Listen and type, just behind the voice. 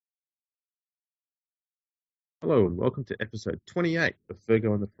Hello and welcome to episode 28 of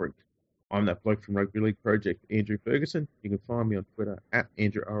Fergo and the Freak. I'm that bloke from Rugby League Project, Andrew Ferguson. You can find me on Twitter at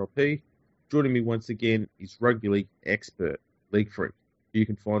AndrewRLP. Joining me once again is Rugby League expert, League Freak, who you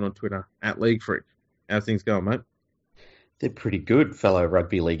can find on Twitter at League Freak. How's things going, mate? They're pretty good, fellow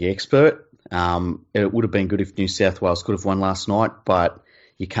Rugby League expert. It would have been good if New South Wales could have won last night, but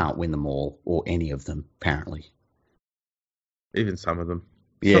you can't win them all, or any of them, apparently. Even some of them.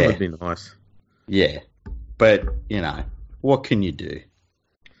 Yeah. Some would be nice. Yeah. But, what can you do?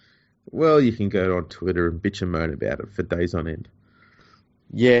 Well, you can go on Twitter and bitch and moan about it for days on end.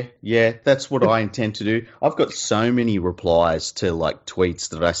 Yeah, that's what I intend to do. I've got so many replies to tweets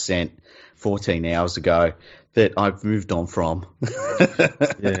that I sent 14 hours ago that I've moved on from.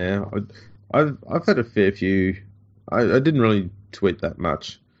 Yeah, I've had a fair few. I didn't really tweet that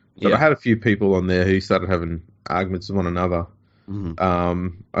much, but I had a few people on there who started having arguments with one another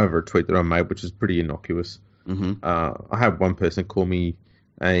over a tweet that I made, which is pretty innocuous. Mm-hmm. I had one person call me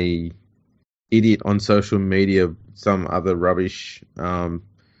a idiot on social media, some other rubbish, and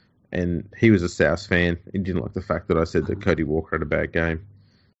he was a South fan. He didn't like the fact that I said that Cody Walker had a bad game.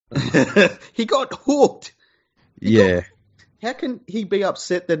 He got hooked. Yeah. How can he be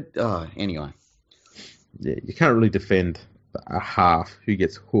upset that... Oh, anyway. Yeah, you can't really defend a half who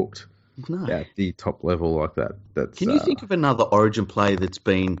gets hooked at the top level like that. Can you think of another Origin player that's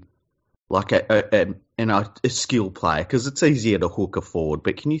been like a skill player? Because it's easier to hook a forward,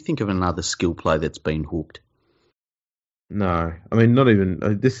 but can you think of another skill player that's been hooked? No. I mean, not even...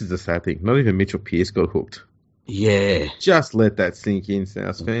 This is the sad thing. Not even Mitchell Pearce got hooked. Yeah. Just let that sink in,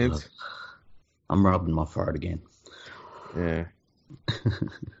 South fans. I'm rubbing my forehead again. Yeah.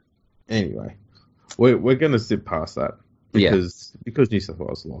 Anyway, we're going to zip past that because New South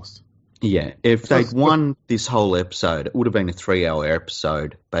Wales lost. Yeah, if they'd won this whole episode, it would have been a 3-hour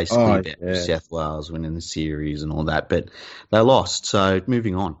episode, basically about New South Wales winning the series and all that, but they lost, so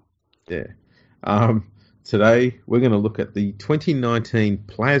moving on. Yeah. Today, we're going to look at the 2019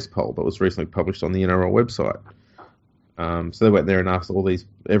 Players Poll that was recently published on the NRL website. So they went there and asked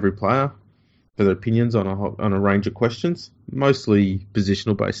every player for their opinions on a range of questions, mostly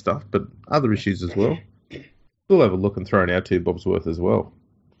positional-based stuff, but other issues as well. We'll have a look and throw in our 2 bobs worth as well.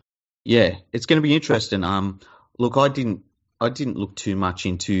 Yeah, it's going to be interesting. Look, I didn't look too much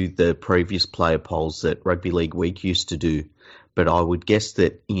into the previous player polls that Rugby League Week used to do, but I would guess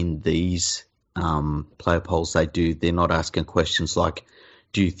that in these player polls they're not asking questions like,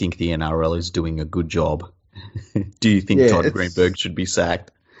 do you think the NRL is doing a good job? Do you think Todd Greenberg should be sacked?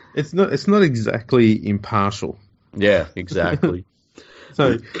 It's not exactly impartial. Yeah, exactly.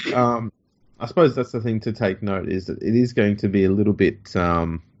 So, I suppose that's the thing to take note is that it is going to be a little bit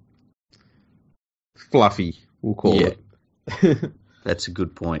fluffy, we'll call it. That's a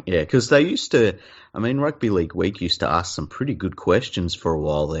good point, yeah. Because they used to, Rugby League Week used to ask some pretty good questions for a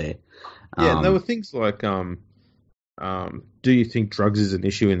while there. Yeah, and there were things like, do you think drugs is an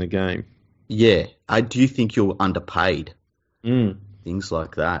issue in the game? Yeah. Do you think you're underpaid? Mm. Things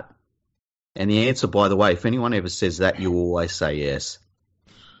like that. And the answer, by the way, if anyone ever says that, you always say yes.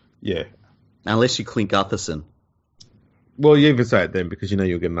 Yeah. Unless you Clint Gutherson. Well, you even say it then because you know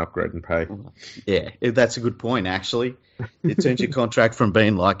you'll get an upgrade in pay. Yeah, that's a good point, actually. It turns your contract from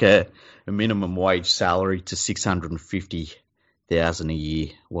being like a minimum wage salary to $650,000 a year.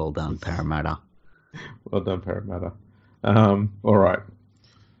 Well done, Parramatta. Well done, Parramatta. All right.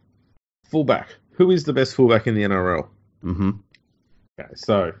 Fullback. Who is the best fullback in the NRL? Mm-hmm. Okay,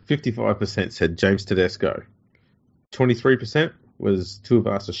 so 55% said James Tedesco. 23% was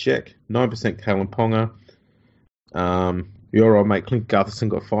Tuivasa Sheck. 9% Kalen Ponga. Your old mate Clint Gutherson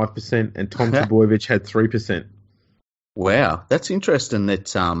got 5%, and Tom Trbojevic had 3%. Wow, that's interesting that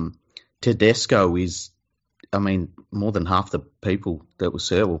Tedesco is, more than half the people that were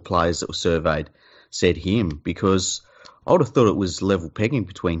surveyed, players that were surveyed, said him, because I would have thought it was level pegging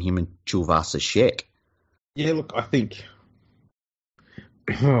between him and Tuivasa Sheck. Yeah, look, I think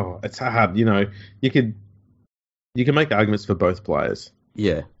it's hard. You can make arguments for both players.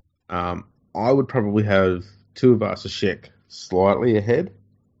 Yeah. I would probably have Tuivasa Sheck slightly ahead,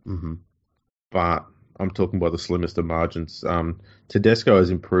 but I'm talking by the slimmest of margins. Tedesco is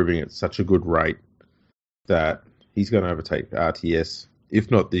improving at such a good rate that he's going to overtake RTS.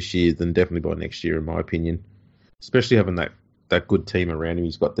 If not this year, then definitely by next year, in my opinion. Especially having that good team around him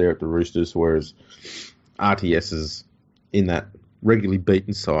he's got there at the Roosters, whereas RTS is in that regularly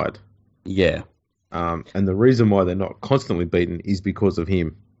beaten side. Yeah. And the reason why they're not constantly beaten is because of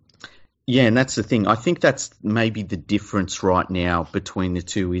him. Yeah, and that's the thing. I think that's maybe the difference right now between the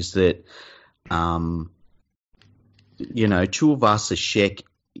two is that, Tuivasa Sheck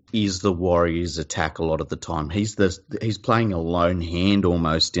is the Warriors' attack a lot of the time. He's playing a lone hand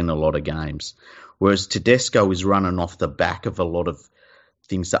almost in a lot of games, whereas Tedesco is running off the back of a lot of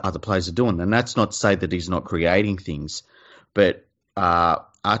things that other players are doing. And that's not to say that he's not creating things, but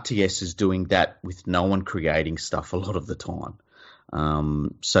RTS is doing that with no one creating stuff a lot of the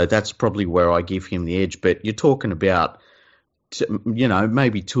time. So that's probably where I give him the edge. But you're talking about,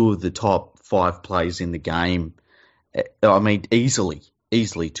 maybe two of the top 5 players in the game. I mean, easily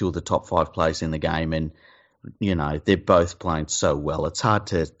two of the top 5 players in the game. And, they're both playing so well. It's hard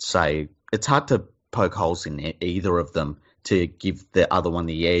to poke holes in either of them to give the other one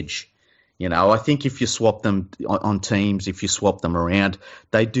the edge. I think if you swap them on teams, if you swap them around,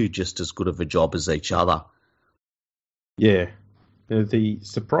 they do just as good of a job as each other. Yeah. The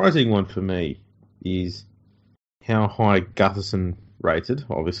surprising one for me is how high Gutherson rated,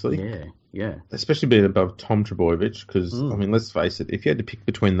 obviously. Yeah. Especially being above Tom Trbojevic, because, I mean, let's face it, if you had to pick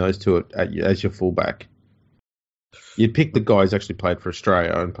between those two as your fullback, you'd pick the guy who's actually played for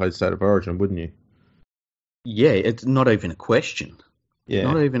Australia and played State of Origin, wouldn't you? Yeah, it's not even a question. Yeah.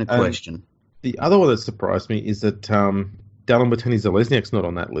 Not even a question. The other one that surprised me is that Dallin Watene-Zelezniak's not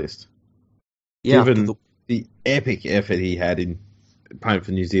on that list. Yeah, given the epic effort he had in playing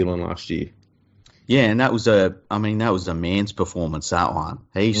for New Zealand last year. Yeah, and that was a man's performance, that one.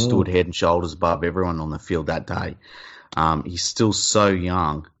 He stood head and shoulders above everyone on the field that day. He's still so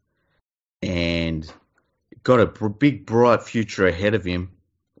young and got a big, bright future ahead of him.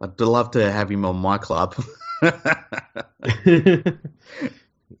 I'd love to have him on my club.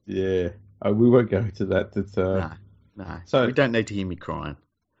 Yeah, we won't go into that. No. So we don't need to hear me crying.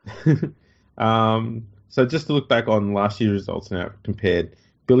 So just to look back on last year's results now compared,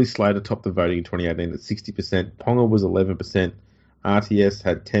 Billy Slater topped the voting in 2018 at 60%. Ponga was 11%. RTS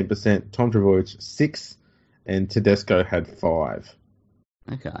had 10%. Tom Trbojevic 6%, and Tedesco had 5%.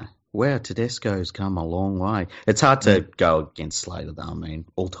 Okay. Wow, Tedesco's come a long way. It's hard to go against Slater, though. I mean,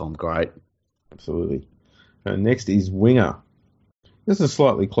 all-time great. Absolutely. Next is Winger. This is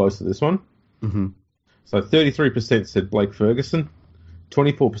slightly closer, this one. Mm-hmm. So 33% said Blake Ferguson,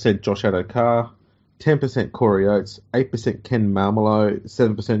 24% Josh Adokar, 10% Corey Oates, 8% Ken Malmelo,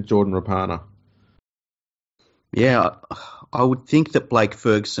 7% Jordan Rapana. Yeah, I would think that Blake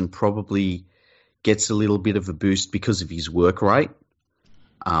Ferguson probably gets a little bit of a boost because of his work rate.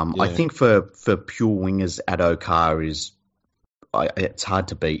 I think for pure wingers, Adokar it's hard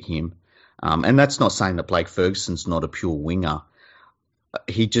to beat him. And that's not saying that Blake Ferguson's not a pure winger.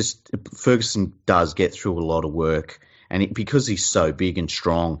 Ferguson does get through a lot of work, and because he's so big and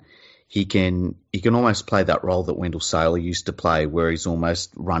strong, he can almost play that role that Wendell Saylor used to play, where he's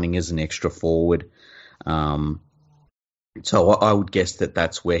almost running as an extra forward. So I would guess that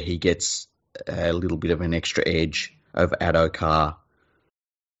that's where he gets a little bit of an extra edge over Adokar.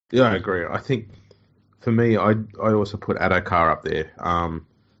 Yeah, I agree. I think for me, I also put Adokar up there.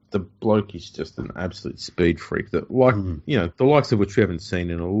 The bloke is just an absolute speed freak that, the likes of which we haven't seen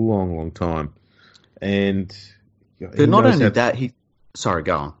in a long, long time. And but not only that, sorry,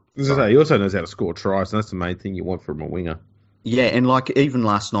 go on. He also knows how to score tries, and that's the main thing you want from a winger. Yeah, and even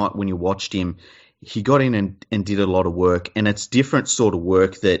last night when you watched him, he got in and did a lot of work, and it's different sort of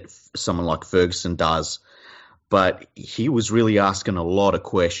work that someone like Ferguson does. But he was really asking a lot of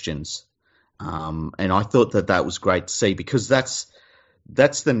questions, and I thought that was great to see, because that's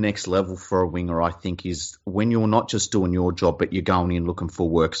the next level for a winger, I think, is when you're not just doing your job, but you're going in looking for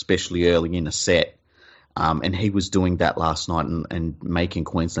work, especially early in a set. And he was doing that last night and making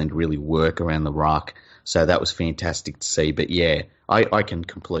Queensland really work around the ruck. So that was fantastic to see. But yeah, I can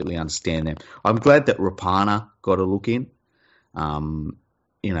completely understand them. I'm glad that Rapana got a look in.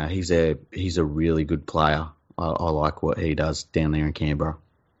 He's a really good player. I like what he does down there in Canberra.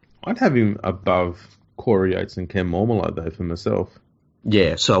 I'd have him above Corey Oates and Ken Mormolo, though, for myself.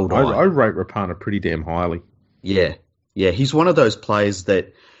 Yeah, so would I. I rate Rapana pretty damn highly. Yeah, he's one of those players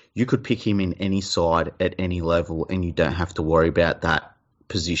that you could pick him in any side at any level and you don't have to worry about that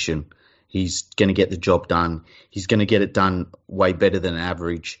position. He's going to get the job done. He's going to get it done way better than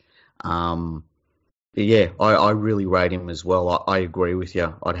average. I really rate him as well. I agree with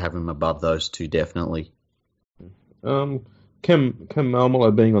you. I'd have him above those two, definitely. Ken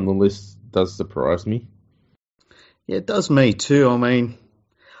Malmelo being on the list does surprise me. Yeah, it does me too. I mean,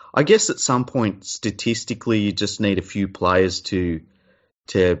 I guess at some point, statistically, you just need a few players to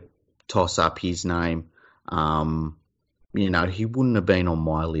toss up his name. He wouldn't have been on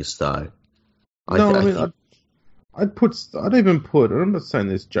my list, though. I'd even put, and I'm not saying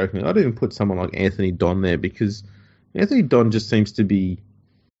this jokingly, I'd even put someone like Anthony Don there, because Anthony Don just seems to be,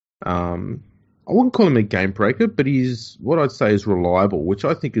 I'd I wouldn't call him a game breaker, but he's what I'd say is reliable, which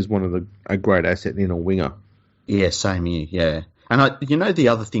I think is one of a great asset in a winger. Yeah, same here. Yeah, and the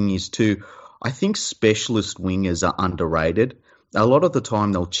other thing is too. I think specialist wingers are underrated. A lot of the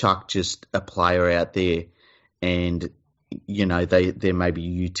time, they'll chuck just a player out there, and they may be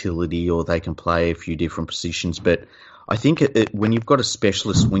utility or they can play a few different positions. But I think when you've got a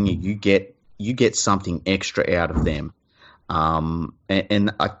specialist winger, you get something extra out of them.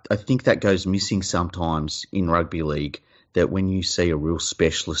 And I think that goes missing sometimes in rugby league, that when you see a real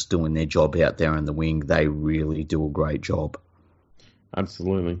specialist doing their job out there in the wing, they really do a great job.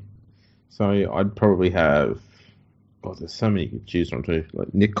 Absolutely. So I'd probably have, God, there's so many you could choose from too.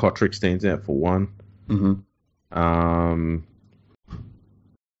 Like Nick Kotrick stands out for one. Mm-hmm.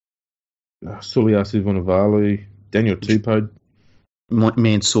 Suliasi Vunivalu, Daniel Tupou.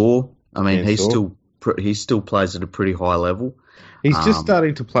 Mansour. I mean, Mansour. he still plays at a pretty high level. He's just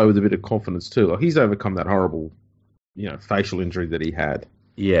starting to play with a bit of confidence too. Like he's overcome that horrible, facial injury that he had.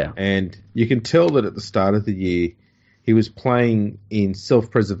 Yeah. And you can tell that at the start of the year, he was playing in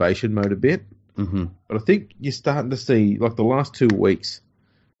self-preservation mode a bit. Mm-hmm. But I think you're starting to see, like the last 2 weeks,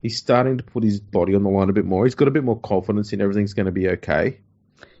 he's starting to put his body on the line a bit more. He's got a bit more confidence in everything's going to be okay.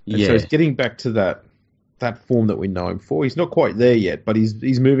 And so he's getting back to that form that we know him for. He's not quite there yet, but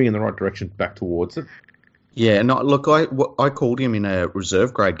he's moving in the right direction back towards it. Yeah, no, look, I called him in a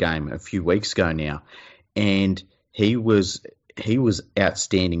reserve grade game a few weeks ago now, and he was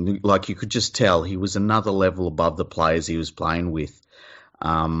outstanding. Like you could just tell he was another level above the players he was playing with.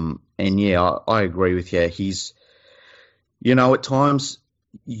 And yeah, I agree with you. He's, at times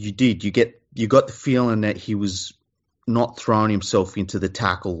you got the feeling that he was not throwing himself into the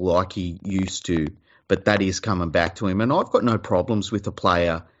tackle like he used to, but that is coming back to him. And I've got no problems with a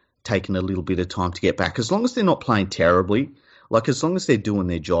player taking a little bit of time to get back, as long as they're not playing terribly. Like as long as they're doing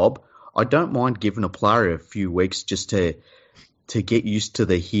their job, I don't mind giving a player a few weeks just to get used to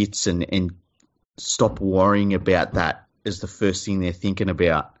the hits and stop worrying about that as the first thing they're thinking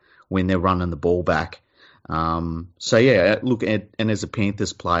about when they're running the ball back. So yeah, look, and as a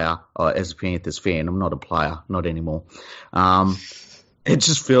Panthers player, as a Panthers fan, I'm not a player, not anymore. It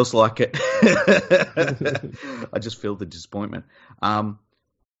just feels like it. I just feel the disappointment.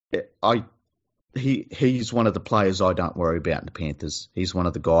 He's one of the players I don't worry about in the Panthers. He's one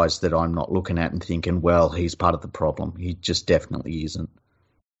of the guys that I'm not looking at and thinking, well, he's part of the problem. He just definitely isn't.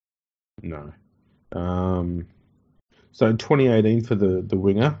 No. So in 2018 for the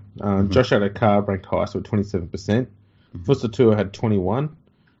winger, Josh Adokar ranked highest with 27%. Mm-hmm. Fusatua had 21,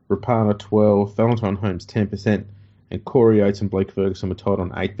 Rapana 12, Valentine Holmes 10%, and Corey Oates and Blake Ferguson were tied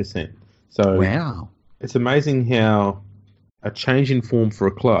on 8%. So wow, it's amazing how a change in form for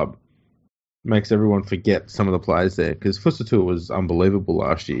a club makes everyone forget some of the players there, because Fusatua was unbelievable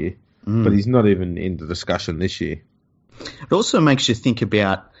last year, but he's not even in the discussion this year. It also makes you think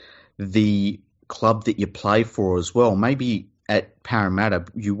about the club that you play for as well. Maybe at Parramatta,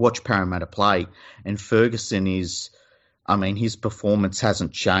 you watch Parramatta play, and Ferguson his performance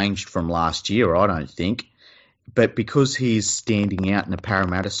hasn't changed from last year, I don't think. But because he's standing out in a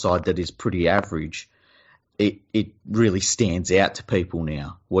Parramatta side that is pretty average, it really stands out to people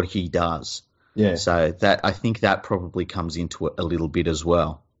now, what he does. Yeah. So I think that probably comes into it a little bit as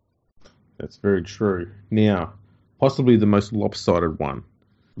well. That's very true. Now, possibly the most lopsided one.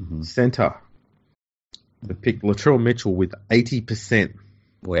 Mm-hmm. Centre. They picked Latrell Mitchell with 80%.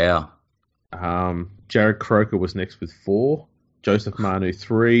 Wow. Jared Croker was next with 4. Joseph Manu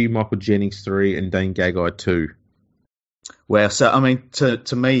 3. Michael Jennings 3. And Dane Gagai 2. Wow. So,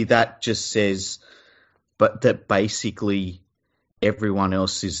 to me, that just says but that basically everyone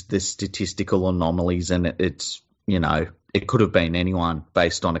else is the statistical anomalies, and it's, it could have been anyone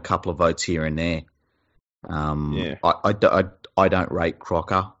based on a couple of votes here and there. Yeah. I don't rate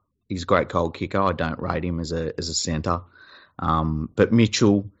Crocker. He's a great goal kicker. I don't rate him as a centre. But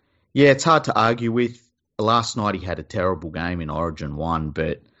Mitchell, yeah, it's hard to argue with. Last night he had a terrible game in Origin 1,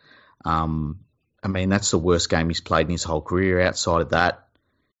 but that's the worst game he's played in his whole career. Outside of that,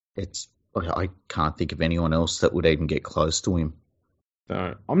 I can't think of anyone else that would even get close to him.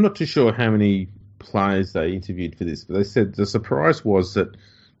 So I'm not too sure how many players they interviewed for this, but they said the surprise was that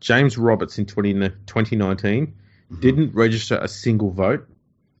James Roberts in 2019 didn't register a single vote.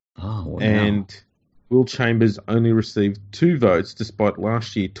 Oh, wow. And Will Chambers only received 2 votes, despite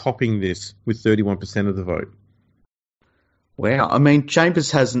last year topping this with 31% of the vote. Wow.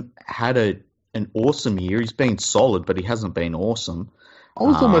 Chambers hasn't had an awesome year. He's been solid, but he hasn't been awesome. I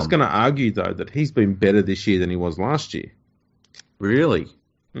was almost going to argue, though, that he's been better this year than he was last year. Really?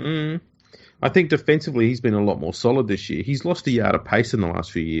 I think defensively he's been a lot more solid this year. He's lost a yard of pace in the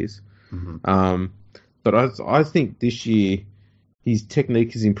last few years. Mm-hmm. But I think this year his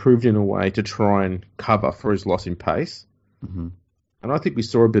technique has improved in a way to try and cover for his loss in pace. Mm-hmm. And I think we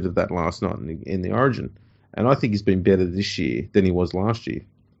saw a bit of that last night in the Origin. And I think he's been better this year than he was last year.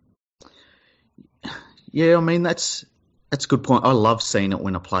 Yeah, I mean that's a good point. I love seeing it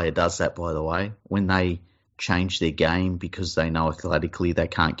when a player does that. By the way, when they change their game because they know athletically they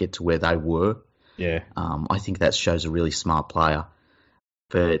can't get to where they were. Yeah. I think that shows a really smart player.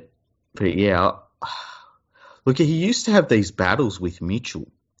 But yeah, look, he used to have these battles with Mitchell,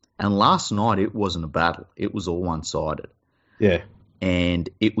 and last night it wasn't a battle; it was all one-sided. Yeah. And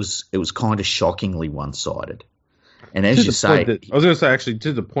it was kind of shockingly one-sided. And as To you the point say, that I was going to say, actually,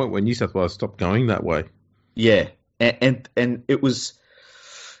 to the point where New South Wales stopped going that way. yeah, and it was,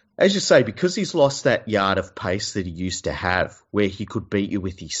 as you say, because he's lost that yard of pace that he used to have, where he could beat you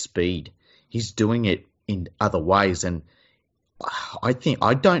with his speed. He's doing it in other ways, and I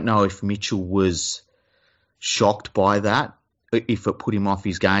don't know if Mitchell was shocked by that, if it put him off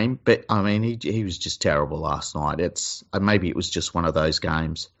his game. But I mean, he was just terrible last night. Maybe it was just one of those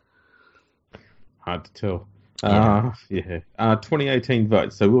games. Hard to tell. Yeah. 2018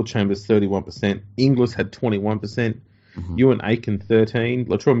 votes. So Will Chambers 31%, Inglis had 21%, Mm-hmm. Ewan Aiken 13,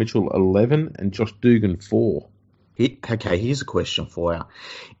 Latrell Mitchell 11, and Josh Dugan 4. Okay, here's a question for you.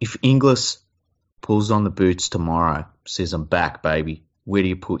 If Inglis pulls on the boots tomorrow, says I'm back, baby, where do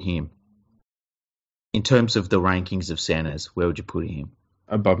you put him? In terms of the rankings of centres, where would you put him?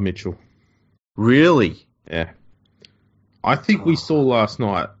 Above Mitchell. Really? Yeah. I think we saw last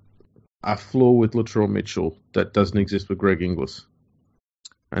night a flaw with Latrell Mitchell that doesn't exist with Greg Inglis.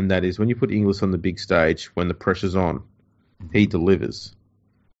 And that is when you put Inglis on the big stage, when the pressure's on, he delivers.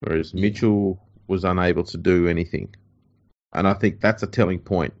 Whereas Mitchell was unable to do anything. And I think that's a telling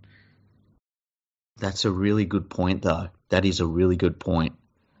point. That's a really good point, though. That is a really good point.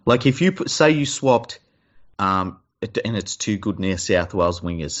 Like if you say you swapped, and it's two good New South Wales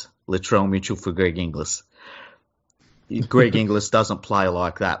wingers, Latrell Mitchell for Greg Inglis. Greg Inglis doesn't play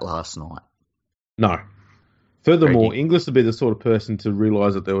like that last night. No. Furthermore, Inglis would be the sort of person to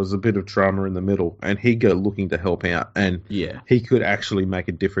realise that there was a bit of trauma in the middle, and he'd go looking to help out, and he could actually make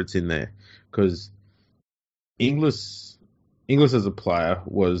a difference in there. Because Inglis as a player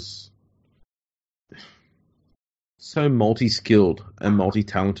was so multi-skilled and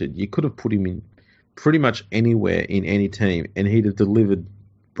multi-talented. You could have put him in pretty much anywhere in any team, and he'd have delivered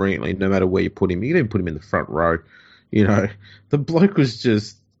brilliantly no matter where you put him. You could even put him in the front row. You know, the bloke was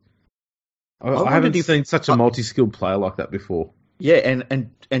just... I haven't seen such a multi-skilled player like that before. Yeah,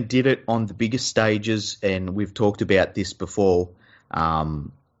 and did it on the biggest stages, and we've talked about this before.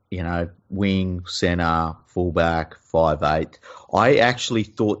 Wing, centre, fullback, 5'8". I actually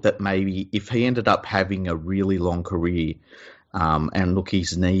thought that maybe if he ended up having a really long career, and look,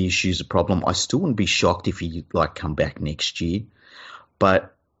 his knee issues a problem, I still wouldn't be shocked if he come back next year.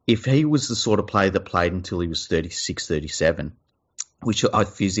 But if he was the sort of player that played until he was 36, 37, which I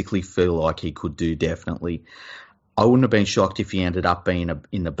physically feel like he could do definitely, I wouldn't have been shocked if he ended up being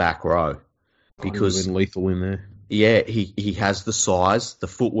in the back row. Because he would have been lethal in there. Yeah, he has the size. The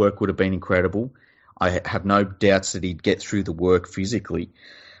footwork would have been incredible. I have no doubts that he'd get through the work physically.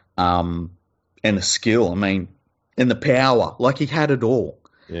 And the skill, and the power. He had it all.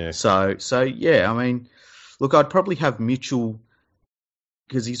 Yeah. So yeah, look, I'd probably have Mitchell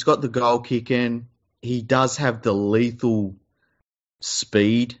because he's got the goal kicking. He does have the lethal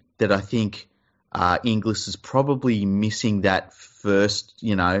speed that I think Inglis is probably missing that first,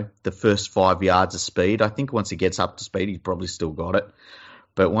 the first 5 yards of speed. I think once he gets up to speed, he's probably still got it.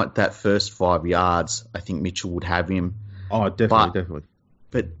 But that first 5 yards, I think Mitchell would have him. Oh, definitely.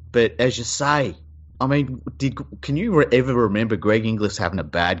 But as you say, can you ever remember Greg Inglis having a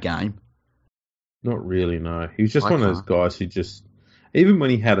bad game? Not really, no. He was just one of those guys who just, even when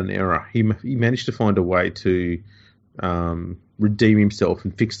he had an error, he managed to find a way to redeem himself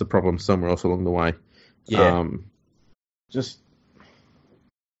and fix the problem somewhere else along the way. Yeah. Just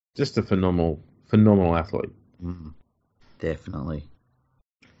a phenomenal athlete. Definitely.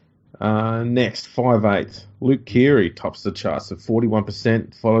 Next, 5'8". Luke Keary tops the charts at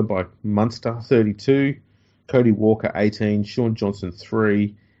 41%, followed by Munster, 32, Cody Walker, 18, Sean Johnson,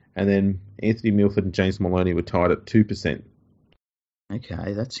 3, and then Anthony Milford and James Maloney were tied at 2%.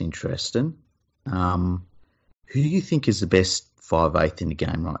 Okay, that's interesting. Who do you think is the best 5'8" in the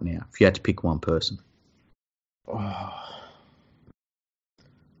game right now, if you had to pick one person?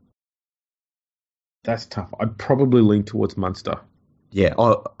 That's tough. I'd probably lean towards Munster. Yeah,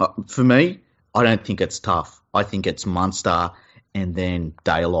 for me, I don't think it's tough. I think it's Munster and then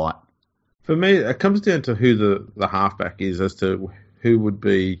Daylight. For me, it comes down to who the halfback is as to who would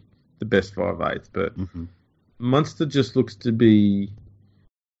be the best 5'8", but Mm-hmm. Munster just looks to be,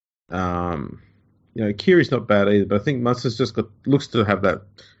 Kiri's not bad either, but I think Munster's looks to have that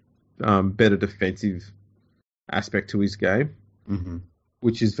better defensive aspect to his game, Mm-hmm.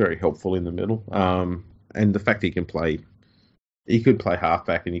 which is very helpful in the middle. And the fact he could play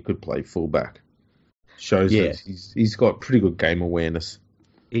halfback and he could play fullback, shows Yeah, that he's got pretty good game awareness.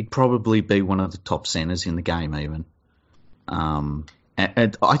 he'd probably be one of the top centres in the game even.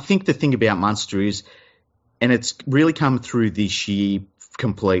 And I think the thing about Munster is, and it's really come through this year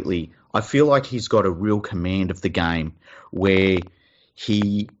completely, I feel like he's got a real command of the game where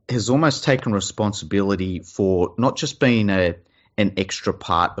he has almost taken responsibility for not just being an extra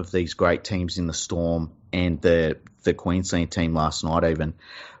part of these great teams in the Storm and the Queensland team last night even.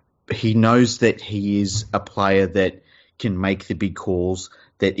 He knows that he is a player that can make the big calls,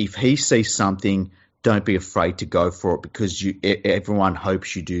 that if he sees something, don't be afraid to go for it because everyone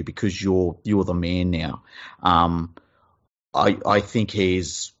hopes you do because you're the man now. I think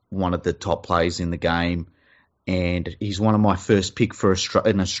he's one of the top players in the game, and he's one of my first pick for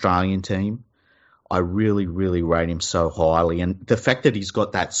an Australian team. I really, really rate him so highly. And the fact that he's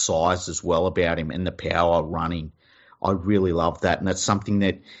got that size as well about him and the power running, I really love that. And that's something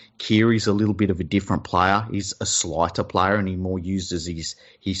that Kiri's a little bit of a different player. He's a slighter player and he more uses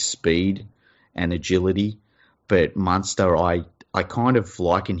his speed and agility. But Munster, I kind of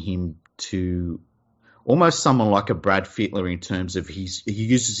liken him to almost someone like a Brad Fittler in terms of he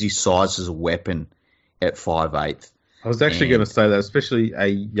uses his size as a weapon at 5'8". I was actually going to say that, especially a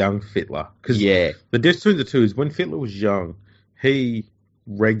young Fittler. Because the difference between the two is when Fittler was young, he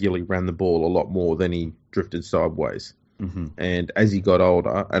regularly ran the ball a lot more than he drifted sideways. Mm-hmm. And as he got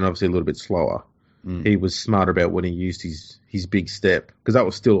older, and obviously a little bit slower, he was smarter about when he used his big step, because that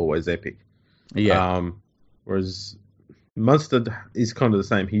was still always epic. Yeah. Whereas Munster is kind of the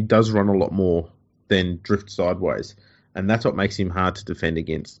same. He does run a lot more than drift sideways. And that's what makes him hard to defend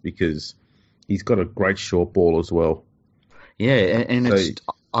against, because he's got a great short ball as well. Yeah, and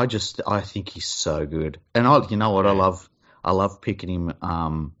I think he's so good. And you know what, I love picking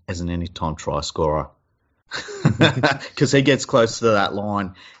him as an anytime try scorer. Because he gets close to that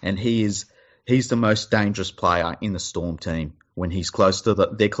line, and he's the most dangerous player in the Storm team. When they're close to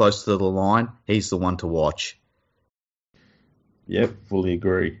the line, he's the one to watch. Yep, fully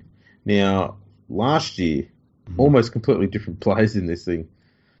agree. Now, last year, almost completely different players in this thing.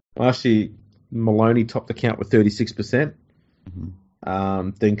 Last year, Maloney topped the count with 36%.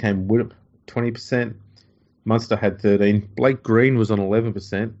 Then came Widdop, 20%. Munster had 13%. Blake Green was on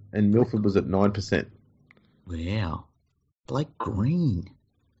 11%, and Milford was at 9%. Wow. Blake Green.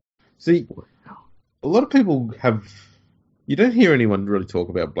 See, a lot of people you don't hear anyone really talk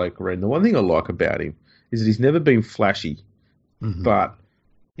about Blake Green. The one thing I like about him is that he's never been flashy, but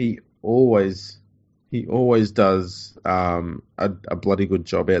he always does a bloody good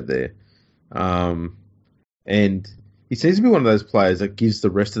job out there. And he seems to be one of those players that gives the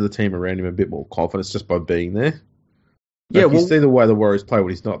rest of the team around him a bit more confidence just by being there. You see the way the Warriors play when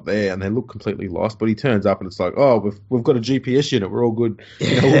he's not there, and they look completely lost. But he turns up, and it's like, oh, we've got a GPS unit. We're all good.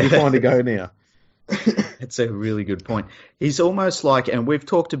 We'll be fine to go now. That's a really good point. He's almost like, and we've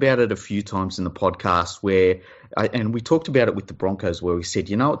talked about it a few times in the podcast, and we talked about it with the Broncos, where we said,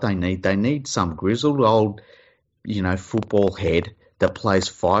 you know what they need? They need some grizzled old, football head that plays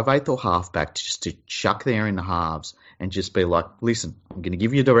 5'8" or halfback just to chuck there in the halves and just be like, listen, I'm going to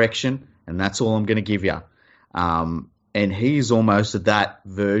give you direction, and that's all I'm going to give you. And he's almost that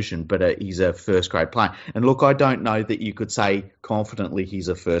version, but he's a first-grade player. And look, I don't know that you could say confidently he's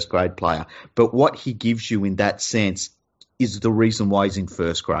a first-grade player, but what he gives you in that sense is the reason why he's in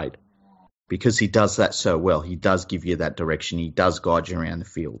first grade, because he does that so well. He does give you that direction. He does guide you around the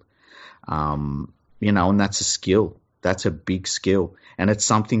field. And that's a skill. That's a big skill. And it's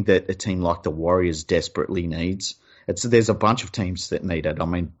something that a team like the Warriors desperately needs. There's a bunch of teams that need it. I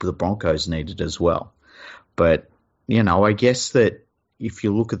mean, the Broncos need it as well. But I guess that if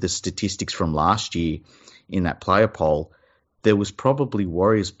you look at the statistics from last year in that player poll, there was probably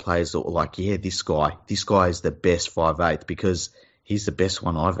Warriors players that were like, yeah, this guy is the best 5'8" because he's the best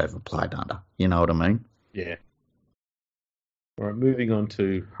one I've ever played under. You know what I mean? Yeah. All right, moving on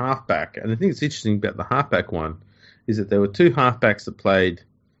to halfback. And the thing that's interesting about the halfback one is that there were two halfbacks that played,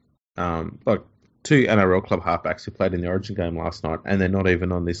 two NRL club halfbacks who played in the Origin game last night, and they're not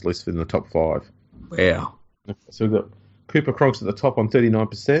even on this list in the top 5. Wow. So we've got Cooper Cronks at the top on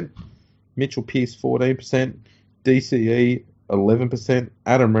 39%, Mitchell Pearce 14%, DCE 11%,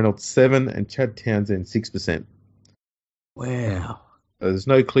 Adam Reynolds 7%, and Chad Townsend 6%. Wow. There's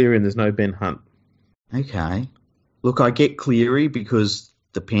no Cleary and there's no Ben Hunt. Okay. Look, I get Cleary because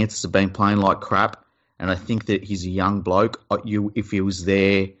the Panthers have been playing like crap, and I think that he's a young bloke. If he was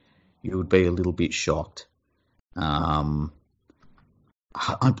there, you would be a little bit shocked. Ben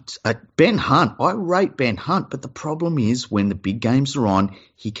Hunt, I rate Ben Hunt, but the problem is when the big games are on,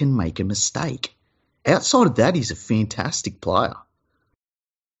 he can make a mistake. Outside of that, he's a fantastic player.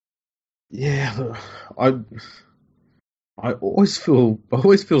 Yeah, I always feel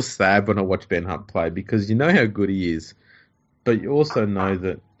sad when I watch Ben Hunt play because you know how good he is, but you also know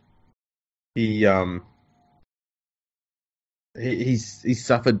that he's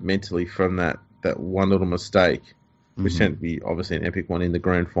suffered mentally from that one little mistake, which sent me obviously an epic one in the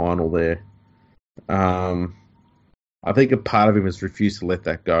grand final there. I think a part of him has refused to let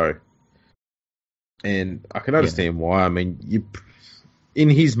that go, and I can understand why. I mean, in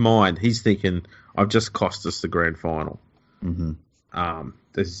his mind, he's thinking, "I've just cost us the grand final."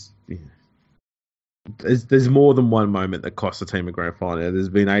 There's more than one moment that cost the team a grand final. There's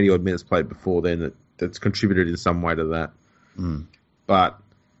been 80 odd minutes played before then that's contributed in some way to that. But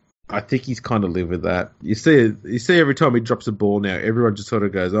I think he's kind of lived with that. You see every time he drops a ball now, everyone just sort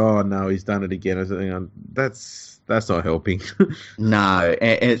of goes, "Oh no, he's done it again." Or something. That's not helping. No,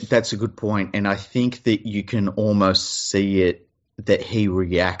 and that's a good point. And I think that you can almost see it that he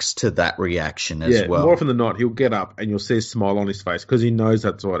reacts to that reaction as well. More often than not, he'll get up and you'll see a smile on his face because he knows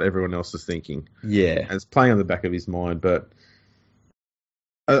that's what everyone else is thinking. Yeah, and it's playing on the back of his mind. But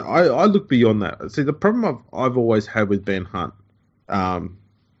I look beyond that. See, the problem I've always had with Ben Hunt, drop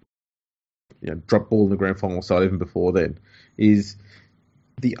ball in the grand final side even before then, is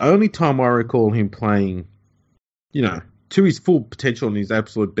the only time I recall him playing, to his full potential and his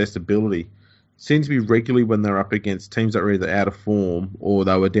absolute best ability seems to be regularly when they're up against teams that were either out of form or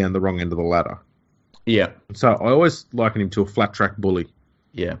they were down the wrong end of the ladder. Yeah. So I always liken him to a flat track bully.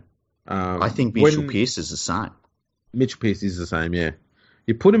 Yeah. I think Mitchell Pearce is the same. Mitchell Pearce is the same, yeah.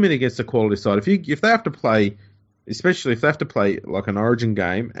 You put him in against a quality side. If they have to play, especially if they have to play like an Origin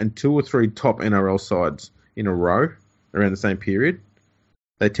game and 2 or 3 top NRL sides in a row around the same period,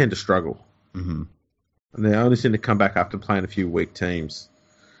 they tend to struggle. Mm-hmm. And they only seem to come back after playing a few weak teams.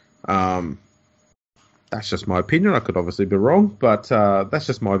 That's just my opinion. I could obviously be wrong, but that's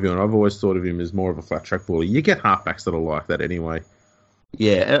just my view. And I've always thought of him as more of a flat track bully. You get halfbacks that are like that anyway.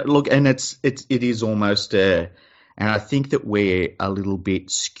 Yeah, look, and it is almost, and I think that we're a little bit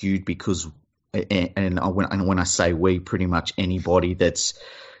skewed because, and when I say we, pretty much anybody that's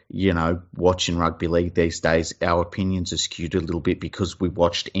watching rugby league these days, our opinions are skewed a little bit because we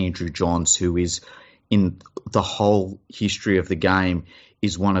watched Andrew Johns, who is in the whole history of the game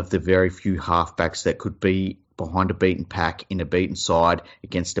is one of the very few halfbacks that could be behind a beaten pack in a beaten side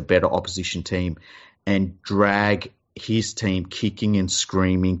against a better opposition team and drag his team kicking and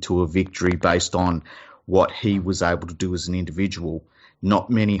screaming to a victory based on what he was able to do as an individual.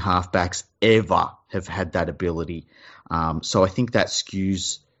 Not many halfbacks ever have had that ability. So I think that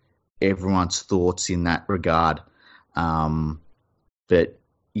skews everyone's thoughts in that regard. But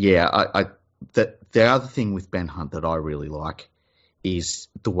yeah, the other thing with Ben Hunt that I really like is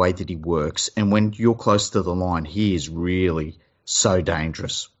the way that he works. And when you're close to the line, he is really so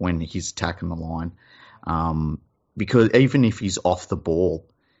dangerous when he's attacking the line. Because even if he's off the ball,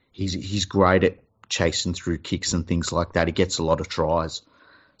 he's great at chasing through kicks and things like that. He gets a lot of tries.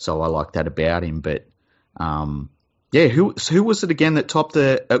 So I like that about him. But who was it again that topped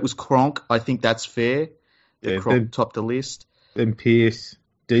it was Cronk. I think that's fair. Cronk topped the list. Then Pearce,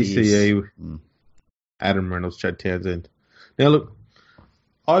 DCE, Adam Reynolds, Chad Townsend. Now look,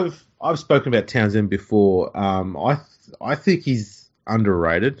 I've spoken about Townsend before. I think he's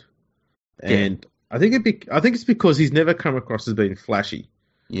underrated, and I think it's because he's never come across as being flashy.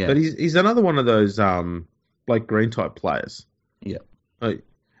 Yeah, but he's another one of those Blake Green type players. Yeah,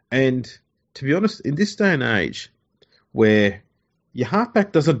 and to be honest, in this day and age, where your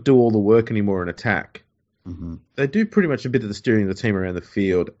halfback doesn't do all the work anymore in attack, they do pretty much a bit of the steering of the team around the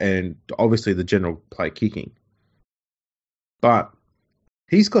field, and obviously the general play kicking. But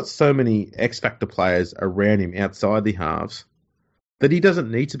he's got so many X-factor players around him outside the halves that he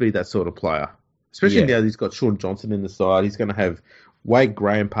doesn't need to be that sort of player. Especially now that he's got Sean Johnson in the side. He's going to have Wade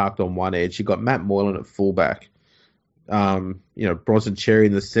Graham parked on one edge. You've got Matt Moylan at fullback. Bronson Cherry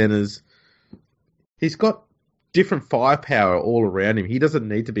in the centres. He's got different firepower all around him. He doesn't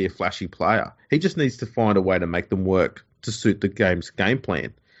need to be a flashy player. He just needs to find a way to make them work to suit the game's game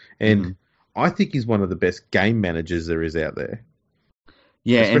plan. And I think he's one of the best game managers there is out there.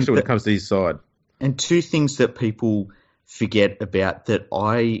 Yeah, especially when it comes to his side. And two things that people forget about that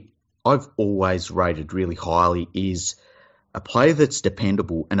I've always rated really highly is a player that's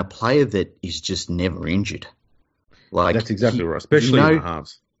dependable and a player that is just never injured. Like That's exactly right, you especially in the know,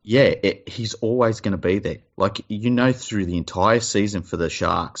 halves. yeah, he's always going to be there. Like through the entire season for the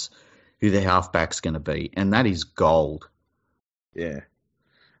Sharks, who the halfback's going to be, and that is gold. Yeah.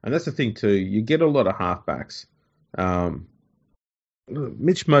 And that's the thing too. You get a lot of halfbacks. Um,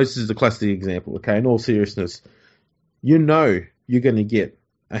 Mitch Moses is a classic example. Okay, in all seriousness, you know you're going to get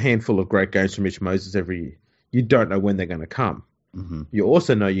a handful of great games from Mitch Moses every year. You don't know when they're going to come. Mm-hmm. You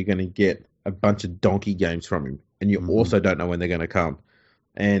also know you're going to get a bunch of donkey games from him, and you Mm-hmm. also don't know when they're going to come.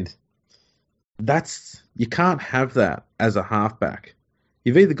 And you can't have that as a halfback.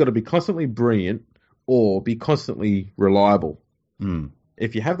 You've either got to be constantly brilliant or be constantly reliable. Mm.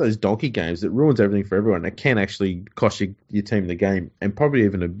 If you have those donkey games, it ruins everything for everyone. It can actually cost your team the game, and probably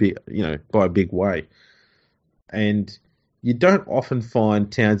even a bit, by a big way. And you don't often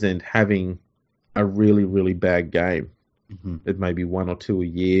find Townsend having a really, really bad game. Mm-hmm. It may be one or two a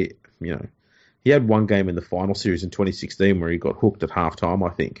year. He had one game in the final series in 2016 where he got hooked at halftime,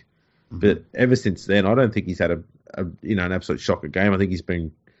 I think. Mm-hmm. But ever since then, I don't think he's had an absolute shocker game. I think he's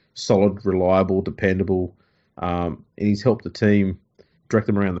been solid, reliable, dependable, and he's helped the team direct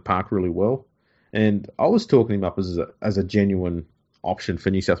them around the park really well. And I was talking him up as a genuine option for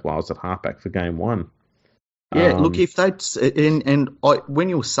New South Wales at halfback for game one. Yeah, look, if they'd when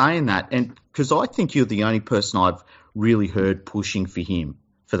you were saying that, and because I think you're the only person I've really heard pushing for him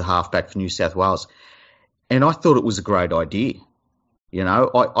for the halfback for New South Wales, and I thought it was a great idea.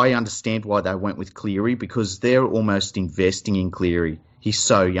 I understand why they went with Cleary because they're almost investing in Cleary. He's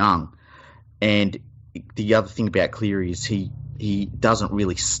so young, and the other thing about Cleary is he doesn't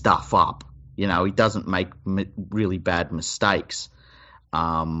really stuff up. He doesn't make really bad mistakes.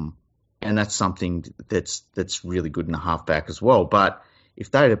 And that's something that's really good in a halfback as well. But if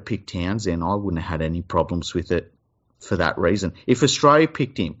they'd have picked Townsend, I wouldn't have had any problems with it for that reason. If Australia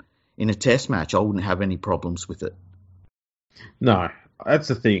picked him in a test match, I wouldn't have any problems with it. No, that's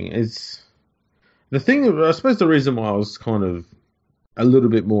the thing. I suppose the reason why I was kind of a little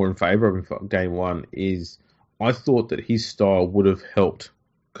bit more in favour of him for game one is I thought that his style would have helped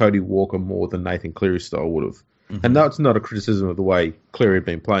Cody Walker more than Nathan Cleary's style would have. Mm-hmm. And that's not a criticism of the way Cleary had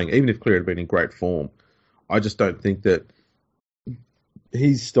been playing. Even if Cleary had been in great form, I just don't think that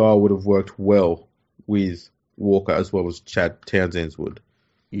his style would have worked well with Walker as well as Chad Townsend's would.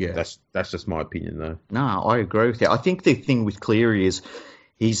 Yeah. That's just my opinion, though. No, I agree with that. I think the thing with Cleary is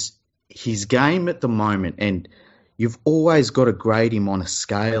his game at the moment, and you've always got to grade him on a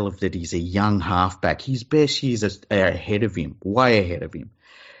scale of that he's a young halfback. His best years are ahead of him, way ahead of him.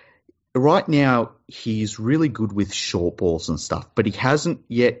 Right now, he's really good with short balls and stuff, but he hasn't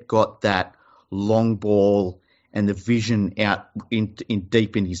yet got that long ball and the vision out in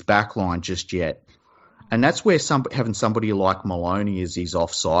deep in his back line just yet. And that's where having somebody like Maloney as his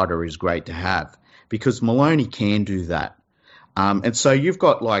offsider is great to have because Maloney can do that. And so you've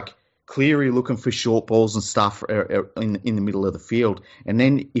got like Cleary looking for short balls and stuff in the middle of the field. And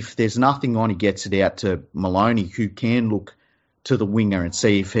then if there's nothing on, he gets it out to Maloney, who can look to the winger and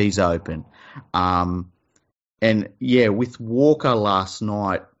see if he's open. And yeah, with Walker last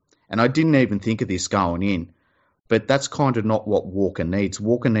night, and I didn't even think of this going in, but that's kind of not what Walker needs.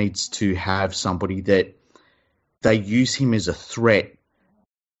 Walker needs to have somebody that they use him as a threat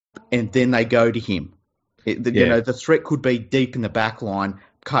and then they go to him. The threat could be deep in the back line,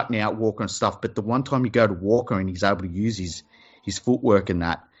 cutting out Walker and stuff, but the one time you go to Walker and he's able to use his footwork and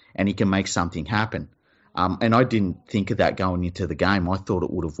that, and he can make something happen. And I didn't think of that going into the game. I thought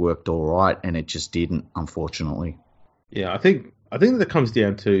it would have worked all right, and it just didn't, unfortunately. Yeah, I think that comes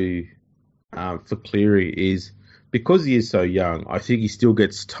down to for Cleary is because he is so young. I think he still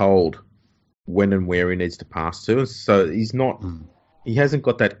gets told when and where he needs to pass to, so he's not. He hasn't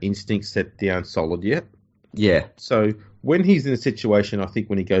got that instinct set down solid yet. Yeah. So when he's in a situation, I think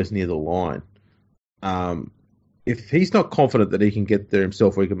when he goes near the line, if he's not confident that he can get there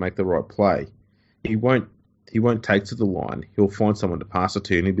himself or he can make the right play, he won't take to the line. He'll find someone to pass it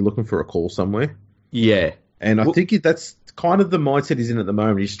to, and he'll be looking for a call somewhere. Yeah. And I think that's kind of the mindset he's in at the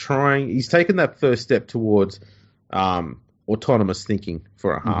moment. He's taken that first step towards autonomous thinking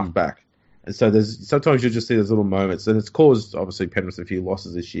for a halfback. And so sometimes you'll just see those little moments, and it's caused, obviously, Penrith a few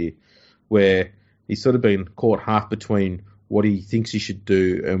losses this year, where he's sort of been caught half between what he thinks he should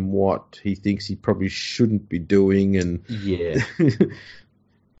do and what he thinks he probably shouldn't be doing. And yeah.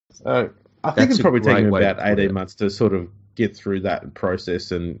 So I think it's probably taken him about 18 months to sort of get through that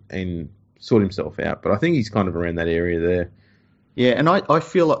process and sort himself out. But I think he's kind of around that area there. Yeah, and I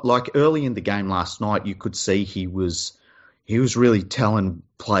feel like early in the game last night, you could see he was really telling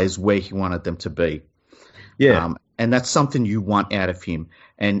players where he wanted them to be. Yeah. And that's something you want out of him.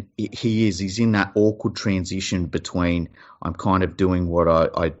 And he's in that awkward transition between I'm kind of doing what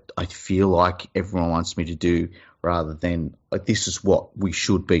I feel like everyone wants me to do rather than like, this is what we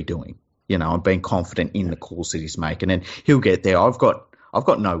should be doing. I'm being confident in the calls that he's making, and he'll get there. I've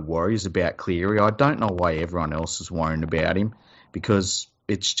got no worries about Cleary. I don't know why everyone else is worrying about him because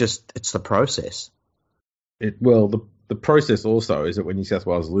it's the process. The process also is that when New South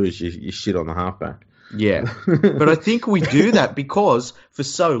Wales lose, you shit on the halfback. Yeah. But I think we do that because for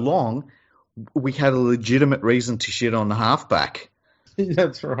so long we had a legitimate reason to shit on the halfback.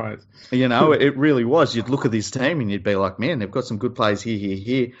 That's right. It really was. You'd look at this team and you'd be like, man, they've got some good players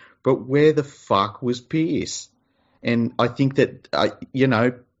here. But where the fuck was Pearce? And I think that,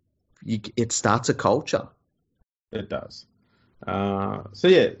 it starts a culture. It does.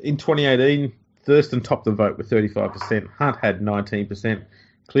 In 2018, Thurston topped the vote with 35%. Hunt had 19%.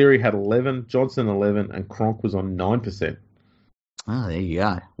 Cleary had 11%. Johnson 11%. And Cronk was on 9%. Oh, there you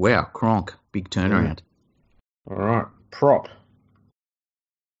go. Wow, Cronk. Big turnaround. All right. Prop.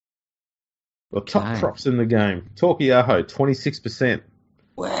 The top props in the game. Torquiaho, 26%.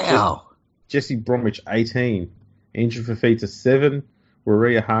 Wow. Jesse Bromwich, 18%. Andrew Fafita, 7%.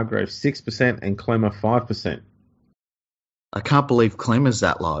 Waria Hargrave, 6%. And Clemmer, 5%. I can't believe Clemmer's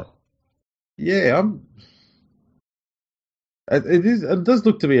that low. Yeah, it does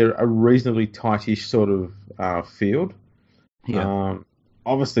look to be a reasonably tightish sort of field. Yeah.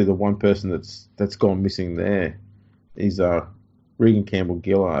 Obviously, the one person that's gone missing there is Regan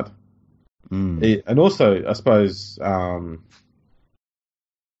Campbell-Gillard. And also, I suppose, I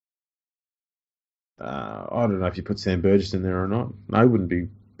don't know if you put Sam Burgess in there or not. No, he wouldn't be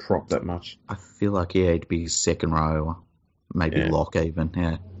propped that much. I feel like, he'd be second row, maybe lock even,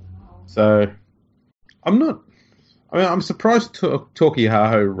 yeah. So, I'm surprised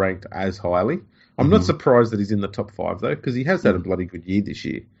Torquiaho ranked as highly. I'm not surprised that he's in the top 5, though, because he has had a bloody good year this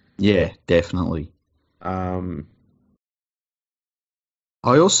year. Yeah, definitely. I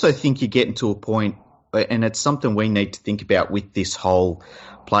also think you're getting to a point, and it's something we need to think about with this whole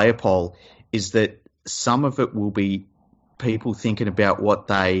player poll, is that some of it will be people thinking about what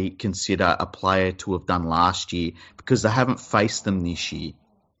they consider a player to have done last year because they haven't faced them this year.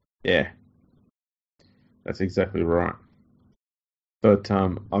 Yeah, that's exactly right. But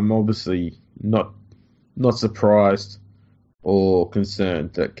I'm obviously not surprised or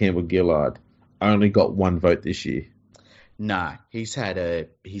concerned that Campbell-Gillard only got 1 vote this year. No, he's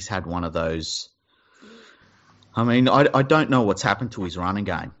had one of those. I mean, I don't know what's happened to his running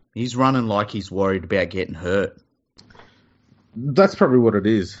game. He's running like he's worried about getting hurt. That's probably what it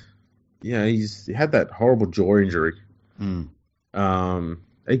is. Yeah, he had that horrible jaw injury.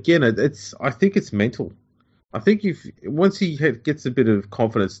 Again, I think it's mental. I think once he gets a bit of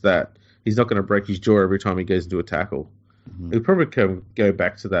confidence that he's not going to break his jaw every time he goes into a tackle, he'll probably go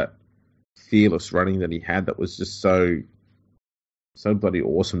back to that fearless running that he had that was just so bloody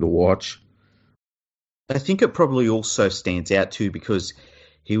awesome to watch. I think it probably also stands out too because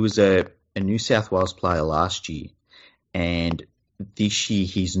he was a New South Wales player last year, and this year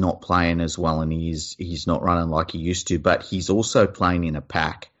he's not playing as well, and he's not running like he used to. But he's also playing in a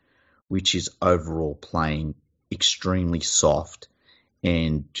pack, which is overall playing extremely soft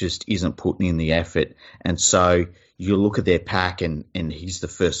and just isn't putting in the effort. And so you look at their pack, and he's the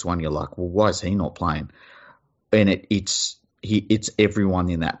first one. You're like, well, why is he not playing? And it's everyone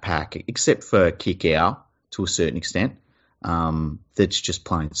in that pack except for Kikau to a certain extent. That's just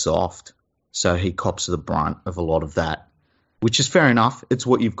playing soft. So he cops the brunt of a lot of that, which is fair enough. It's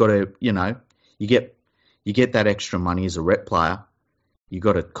what you've got to, you get that extra money as a rep player. You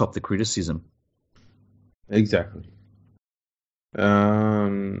got to cop the criticism. Exactly.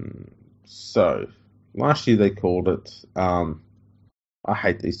 So last year they called it, I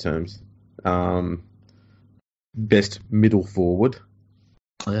hate these terms, best middle forward.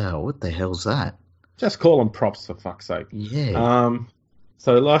 Yeah, what the hell's that? Just call them props for fuck's sake. Yeah.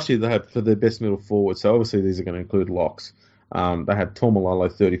 So last year they had for their best middle forward. So obviously these are going to include locks. They had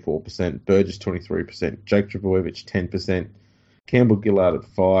Tormalolo 34%, Burgess 23%, Jake Trbojevic 10%, Campbell-Gillard at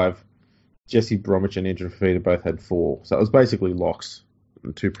 5%, Jesse Bromwich and Andrew Fafita both had 4%. So it was basically locks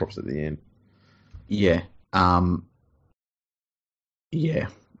and 2 props at the end. Yeah. Yeah.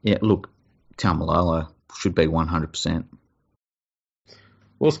 Look, Tormalolo should be 100%.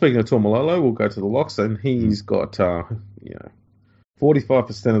 Well, speaking of Tormalolo, we'll go to the locks, and he's got 45%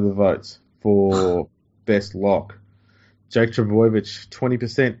 of the votes for best lock. Jake Trbojevic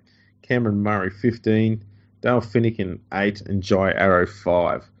 20%, Cameron Murray 15%, Dale Finnegan 8%, and Jai Arrow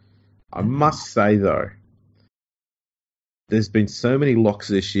 5%. I must say though, there's been so many locks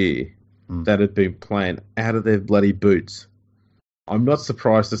this year that have been playing out of their bloody boots. I'm not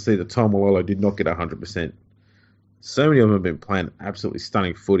surprised to see that Tom Malolo did not get 100%. So many of them have been playing absolutely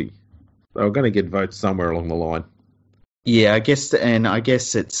stunning footy. They were going to get votes somewhere along the line. Yeah, I guess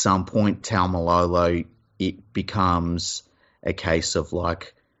at some point, Taumalolo, it becomes a case of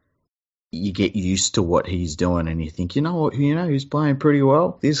like, you get used to what he's doing and you think, you know what, he's playing pretty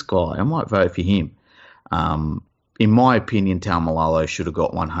well. This guy, I might vote for him. In my opinion, Taumalolo should have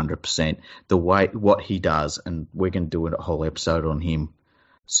got 100%. The way what he does, and we're going to do a whole episode on him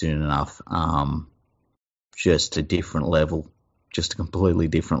soon enough. Just a different level, just a completely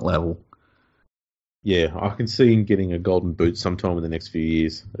different level. Yeah, I can see him getting a golden boot sometime in the next few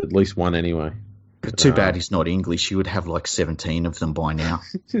years, at least one anyway. But too bad he's not English. He would have like 17 of them by now.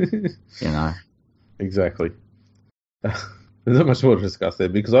 Exactly. There's not much more to discuss there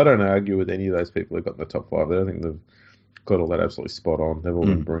because I don't argue with any of those people who got in the top five. I think they've got all that absolutely spot on. They've all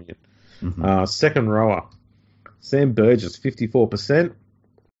been brilliant. Mm-hmm. Second rower, Sam Burgess, 54%.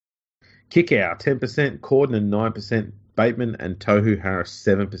 Kickout, 10%. Corden, 9%. Bateman and Tohu Harris,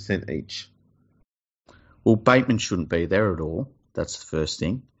 7% each. Well, Bateman shouldn't be there at all. That's the first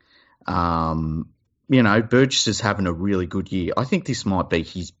thing. Burgess is having a really good year. I think this might be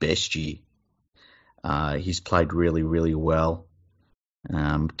his best year. He's played really, really well.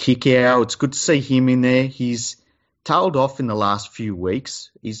 Kickout, it's good to see him in there. He's tailed off in the last few weeks.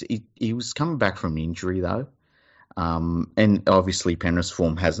 He was coming back from injury, though. And obviously Penrith's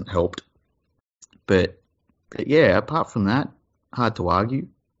form hasn't helped. But yeah, apart from that, hard to argue.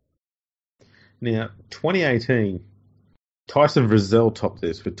 Now, 2018, Tyson Frizzell topped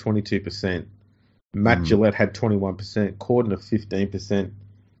this with 22%. Matt Gillette had 21%. Corden of 15%.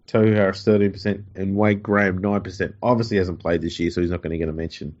 Tohu Harris 13%. And Wade Graham 9%. Obviously hasn't played this year, so he's not going to get a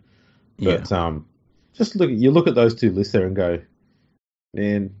mention. But just look at those two lists there and go,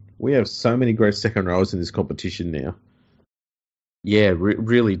 man, we have so many great second rows in this competition now. Yeah,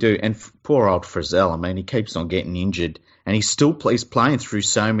 really do. And poor old Frizzell, I mean, he keeps on getting injured. And he's playing through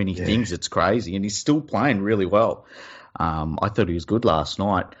so many things. It's crazy. And he's still playing really well. I thought he was good last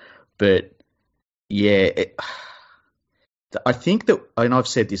night. But, yeah, I think that, and I've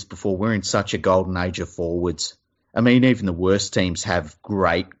said this before, we're in such a golden age of forwards. I mean, even the worst teams have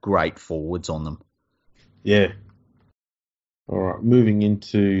great, great forwards on them. Yeah. All right, moving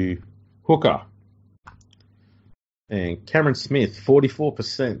into hooker. And Cameron Smith,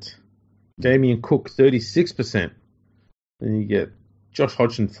 44%. Damien Cook, 36%. Then you get Josh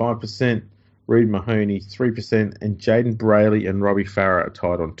Hodgson, 5%. Reid Mahoney, 3%. And Jaden Brayley and Robbie Farah are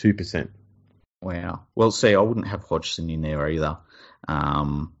tied on 2%. Wow. Well, see, I wouldn't have Hodgson in there either.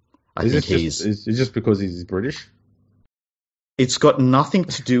 Is it just because he's British? It's got nothing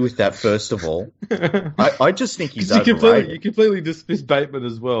to do with that, first of all. I just think he's overrated. You completely dismiss Bateman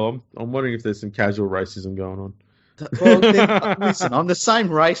as well. I'm wondering if there's some casual racism going on. Well, listen, I'm the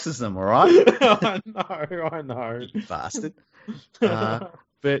same race as them, all right? I know. You bastard.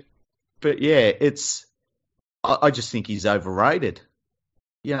 But yeah, I just think he's overrated.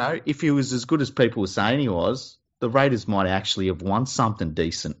 If he was as good as people were saying he was, the Raiders might actually have won something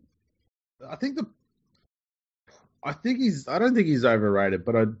decent. I don't think he's overrated,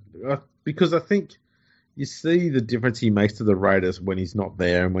 but because I think you see the difference he makes to the Raiders when he's not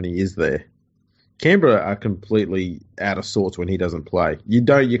there and when he is there. Canberra are completely out of sorts when he doesn't play. You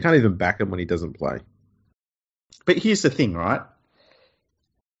can't even back him when he doesn't play. But here's the thing, right?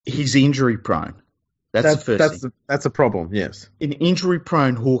 He's injury prone. That's the first thing. That's a problem, yes. An injury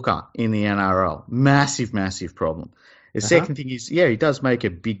prone hooker in the NRL. Massive, massive problem. The second thing is, he does make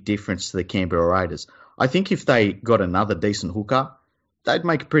a big difference to the Canberra Raiders. I think if they got another decent hooker, they'd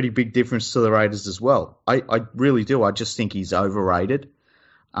make a pretty big difference to the Raiders as well. I really do. I just think he's overrated.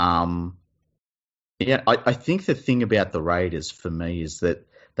 I think the thing about the Raiders for me is that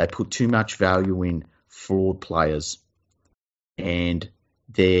they put too much value in forward players, and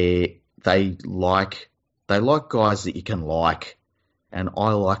they like guys that you can like, and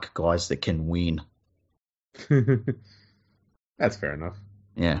I like guys that can win. That's fair enough.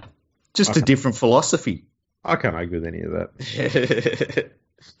 Yeah, just a different philosophy. I can't argue with any of that.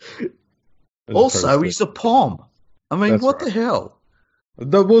 Also, he's a pom. I mean, that's what the hell?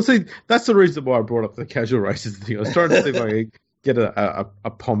 Well, see, that's the reason why I brought up the casual races thing. I was trying to see if I could get a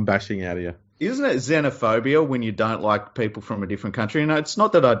pom bashing out of you. Isn't it xenophobia when you don't like people from a different country? It's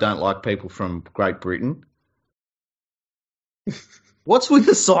not that I don't like people from Great Britain. What's with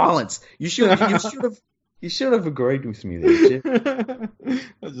the silence? You should have agreed with me there, Jeff.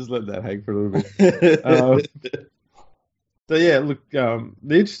 I'll just let that hang for a little bit. So yeah, look, the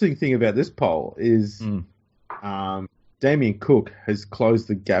interesting thing about this poll is Damien Cook has closed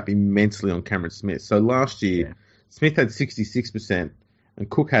the gap immensely on Cameron Smith. So last year, Yeah. Smith had 66% and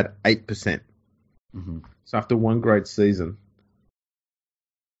Cook had 8%. Mm-hmm. So after one great season,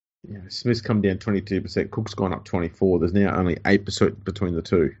 Smith's come down 22%, Cook's gone up 24%. There's now only 8% between the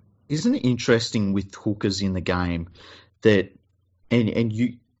two. Isn't it interesting with hookers in the game that, and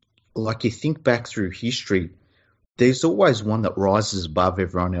you, like, you think back through history, there's always one that rises above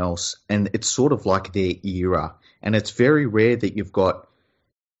everyone else, and it's sort of like their era. And it's very rare that you've got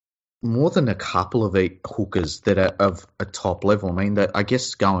more than a couple of hookers that are of a top level. I mean, that I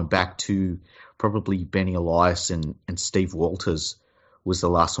guess going back to probably Benny Elias and Steve Walters was the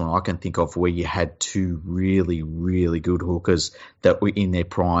last one I can think of where you had two really, really good hookers that were in their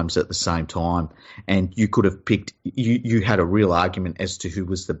primes at the same time. And you could have picked, you had a real argument as to who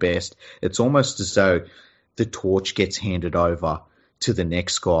was the best. It's almost as though the torch gets handed over to the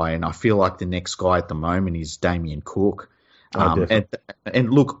next guy. And I feel like the next guy at the moment is Damien Cook.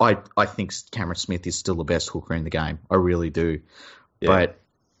 And look, I think Cameron Smith is still the best hooker in the game. I really do. Yeah. But,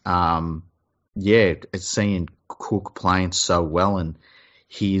 it's seeing Cook playing so well, and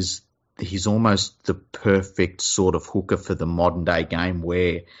he's almost the perfect sort of hooker for the modern day game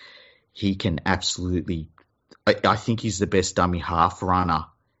where he can absolutely, I think he's the best dummy half runner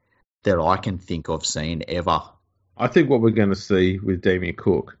that I can think of seeing ever. I think what we're going to see with Damien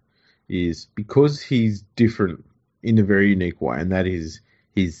Cook is because he's different in a very unique way, and that is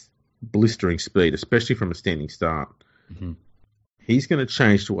his blistering speed, especially from a standing start. Mm-hmm. He's going to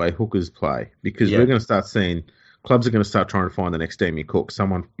change the way hookers play because we're going to start seeing clubs are going to start trying to find the next Damien Cook,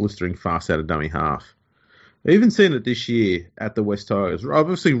 someone blistering fast out of dummy half. I've even seen it this year at the West Tigers.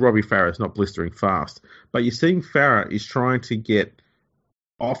 Obviously, Robbie Farah's not blistering fast, but you're seeing Farah is trying to get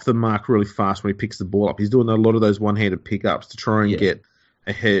off the mark really fast when he picks the ball up. He's doing a lot of those one-handed pickups to try and get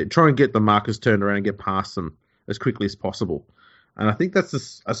ahead, try and get the markers turned around and get past them as quickly as possible. And I think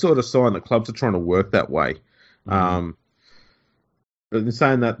that's a sort of sign that clubs are trying to work that way. Mm-hmm. But in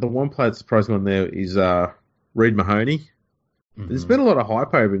saying that, the one player that surprised me on there is Reid Mahoney. Mm-hmm. There's been a lot of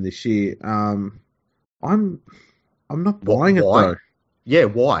hype over him this year. I'm not buying it though. Yeah,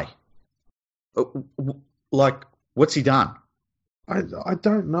 why? Like, what's he done? I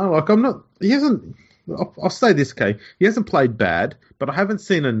don't know. Like, I'm not. He hasn't. I'll say this, Kay. He hasn't played bad, but I haven't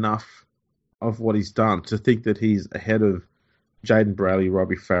seen enough of what he's done to think that he's ahead of Jaden Bradley,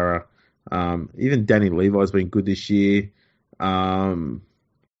 Robbie Farah. Even Danny Levi's been good this year. Isaac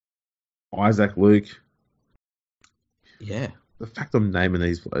Luke. Yeah. The fact I'm naming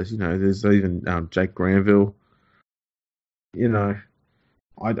these players, there's even Jake Granville.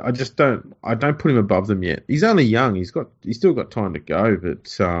 I just don't put him above them yet. He's only young. He's still got time to go, but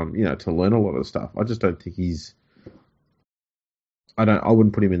to learn a lot of stuff. I just don't think I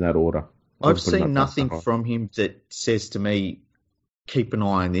wouldn't put him in that order. I've seen nothing from him that says to me, keep an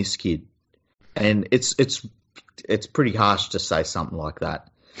eye on this kid. And it's pretty harsh to say something like that.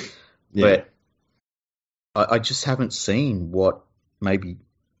 Yeah. But I just haven't seen what maybe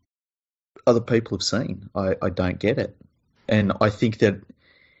other people have seen. I don't get it. And I think that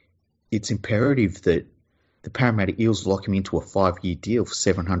it's imperative that the Parramatta Eels lock him into a 5-year deal for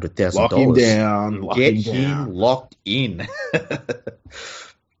 $700,000. Lock him down. Get him locked in.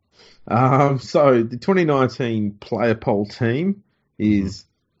 So the 2019 player poll team is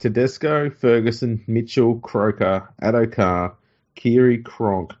Tedesco, Ferguson, Mitchell, Croker, Adokar, Keary,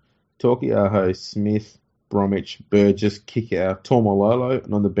 Cronk, Torquiaho, Smith, Bromwich, Burgess, Kickout, Tormalolo,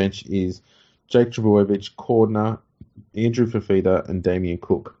 and on the bench is Jake Trbojevic, Cordner, Andrew Fafita, and Damien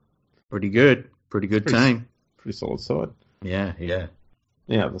Cook. Pretty good team. Pretty solid side. Yeah.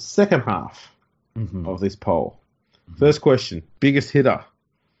 Now, the second half of this poll. First question, biggest hitter.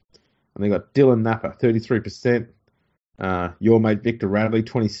 And they got Dylan Napa, 33%. Your mate Victor Radley,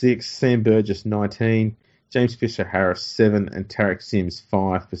 26%. Sam Burgess, 19%. James Fisher-Harris, 7%. And Tarek Sims,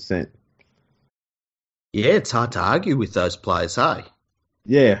 5%. Yeah, it's hard to argue with those players, hey?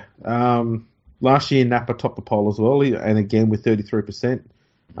 Yeah. Last year, Napa topped the poll as well, and again with 33%.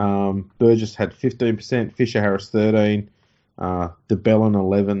 Burgess had 15%, Fisher-Harris 13%, DeBellin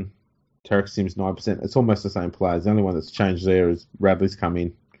 11%, Tarek Sims 9%. It's almost the same players. The only one that's changed there is Radley's come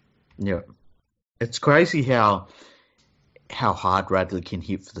in. Yeah. It's crazy how hard Radley can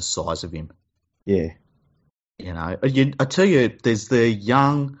hit for the size of him. Yeah. I tell you, there's the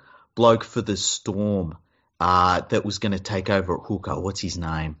young bloke for the Storm that was going to take over at hooker. What's his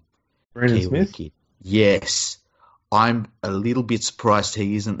name? Brandon Smith? Kid. Yes. I'm a little bit surprised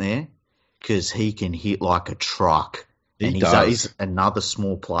he isn't there because he can hit like a truck. He's another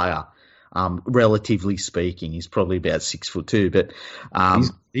small player, relatively speaking. He's probably about 6'2", but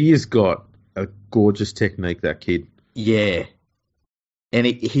he has got a gorgeous technique, that kid. Yeah, and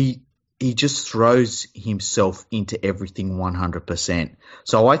he just throws himself into everything 100%.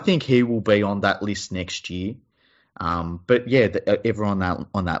 So I think he will be on that list next year. But yeah, everyone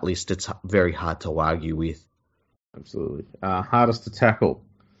on that list, it's very hard to argue with. Absolutely. Hardest to tackle.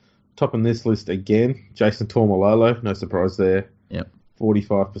 Top on this list again, Jason Taumalolo, no surprise there, Yep.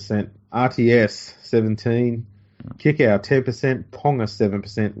 45%. RTS, 17. Kick-out, 10%. Ponga,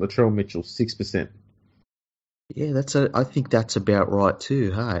 7%. Latrell Mitchell, 6%. Yeah, I think that's about right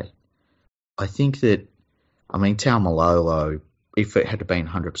too. Hey, I think that. I mean, Taumalolo, if it had been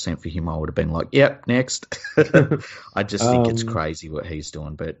 100% for him, I would have been like, "Yep, next." I just think it's um, crazy what he's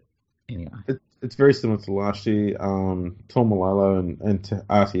doing. But anyway, it's very similar to last year. Taumalolo and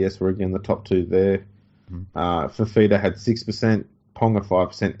RTS were again the top two there. Mhm. Fafita had 6%. Ponga,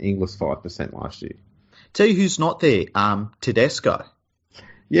 5%. Inglis, 5% last year. Tell you who's not there. Tedesco.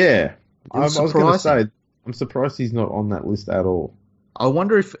 Yeah, It I was was going to surprising. say, I'm surprised he's not on that list at all. I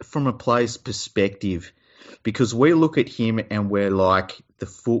wonder if, from a player's perspective, because we look at him and we're like the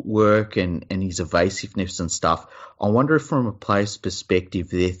footwork and his evasiveness and stuff. I wonder if, from a player's perspective,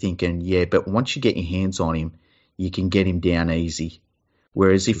 they're thinking, yeah, but once you get your hands on him, you can get him down easy.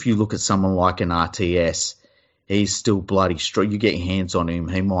 Whereas if you look at someone like an RTS, he's still bloody strong. You get your hands on him,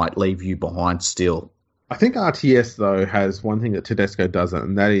 he might leave you behind still. I think RTS, though, has one thing that Tedesco doesn't,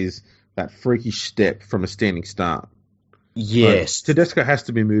 and that is that freakish step from a standing start. Like, Yes. Tedesco has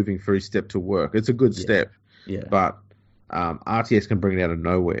to be moving for his step to work. It's a good Yeah. step, Yeah. but RTS can bring it out of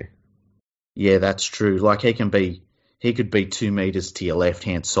nowhere. Yeah, that's true. Like he could be 2 meters to your left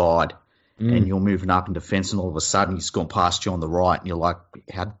hand side, and Mm, you're moving up in defence, and all of a sudden he's gone past you on the right, and you're like,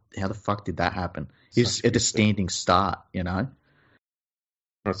 how the fuck did that happen? such He's a at a good step. standing start, you know.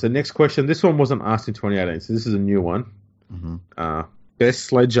 All right, so next question. This one wasn't asked in 2018, so this is a new one. Hmm. Best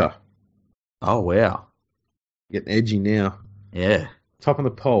sledger. Oh wow, Getting edgy now. yeah. Top of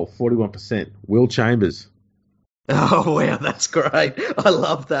the poll, 41%. Will Chambers. Oh wow, that's great. I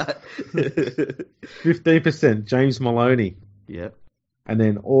love that. 15%. James Maloney. Yeah. And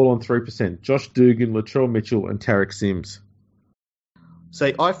then all on 3%. Josh Dugan, Latrell Mitchell, and Tarek Sims.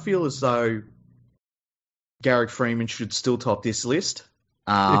 So I feel as though Garrick Freeman should still top this list.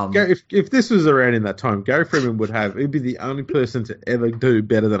 If this was around in that time, Gary Freeman he'd be the only person to ever do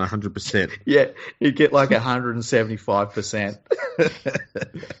better than 100%. Yeah, he'd get like 175%.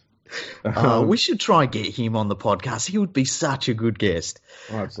 We should try and get him on the podcast. He would be such a good guest.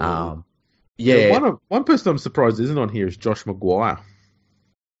 Absolutely. Yeah, One person I'm surprised isn't on here is Josh Maguire.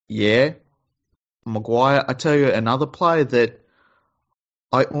 yeah. Maguire, I tell you, another player that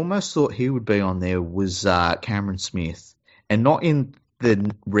I almost thought he would be on there was Cameron Smith. And not in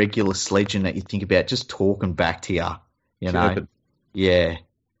the regular sledging that you think about, just talking back to you, you know? Chirping. Yeah,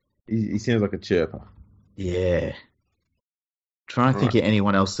 He sounds like a chirper. yeah. Trying to All think right. of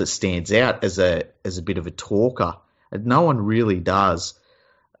anyone else that stands out as a bit of a talker. And no one really does.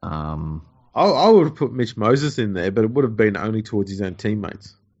 I would have put Mitch Moses in there, but it would have been only towards his own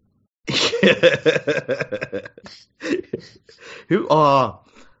teammates. Who? A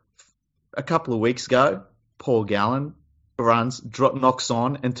couple of weeks ago, Paul Gallen knocks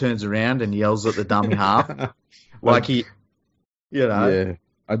on and turns around and yells at the dummy half like he, Yeah,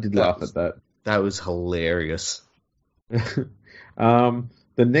 I did laugh at that. That was hilarious.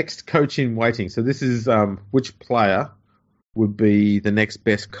 The next coach in waiting. So this is which player would be the next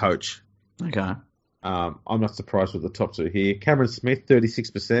best coach. Okay. I'm not surprised with the top two here. Cameron Smith,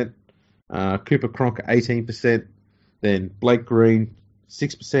 36%. Cooper Cronk, 18%. Then Blake Green,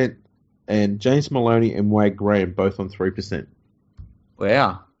 6%. And James Maloney and Wade Graham, both on 3%.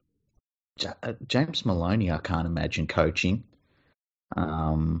 Wow. James Maloney, I can't imagine coaching.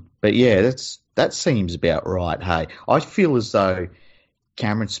 But yeah, that seems about right. Hey, I feel as though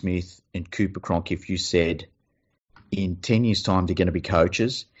Cameron Smith and Cooper Cronk, if you said in 10 years' time they're going to be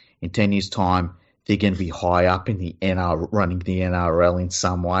coaches, in 10 years' time they're going to be high up in the running the NRL in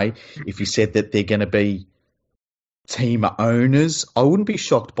some way, if you said that they're going to be team owners, I wouldn't be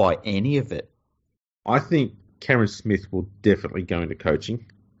shocked by any of it. I think Cameron Smith will definitely go into coaching.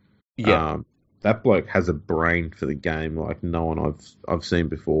 Yeah. That bloke has a brain for the game like no one I've seen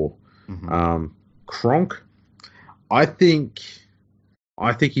before. Mm-hmm. Cronk, I think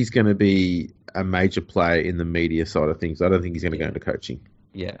he's going to be a major player in the media side of things. I don't think he's going to go into coaching.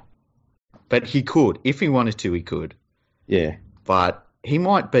 Yeah. But he could. If he wanted to, he could. Yeah. But he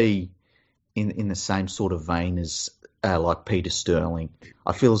might be in the same sort of vein as like Peter Sterling.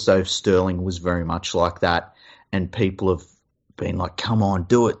 I feel as though Sterling was very much like that, and people have been like, come on,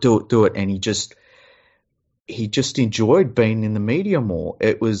 do it. And he just enjoyed being in the media more.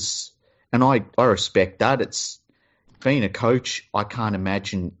 It was, and I respect that. being a coach, I can't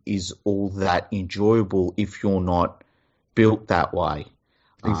imagine is all that enjoyable if you're not built that way.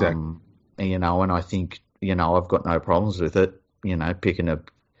 Exactly. And I think, I've got no problems with it, picking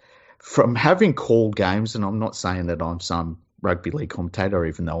from having called games, and I'm not saying that I'm some rugby league commentator,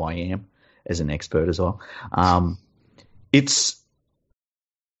 even though I am as an expert as well. It's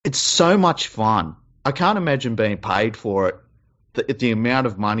so much fun. I can't imagine being paid for it. The amount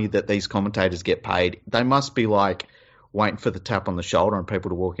of money that these commentators get paid, they must be like waiting for the tap on the shoulder and people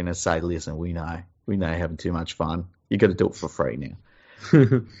to walk in and say, "Listen, we know you're having too much fun. You got to do it for free now."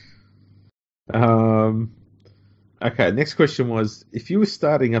 Okay, next question was, if you were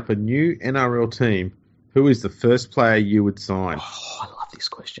starting up a new NRL team, who is the first player you would sign? Oh, I love this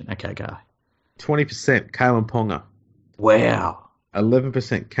question. Okay, go. 20% Kalen Ponga. Wow.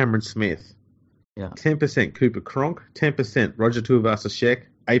 11% Cameron Smith. Yeah. 10% Cooper Cronk. 10% Roger Tuivasa-Sheck.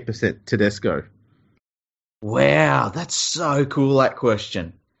 8% Tedesco. Wow, that's so cool, that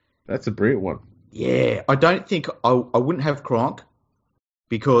question. That's a brilliant one. Yeah, I don't think I wouldn't have Cronk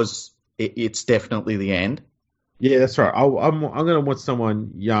because it's definitely the end. Yeah, that's right. I'm going to want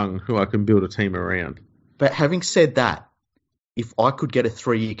someone young who I can build a team around. But having said that, if I could get a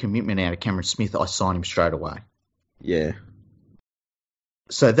 3-year commitment out of Cameron Smith, I sign him straight away. Yeah.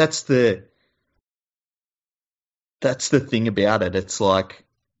 So that's the thing about it. It's like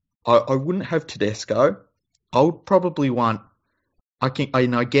I wouldn't have Tedesco. I would probably want. I get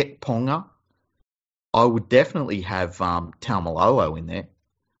Ponga. I would definitely have Taumalolo in there.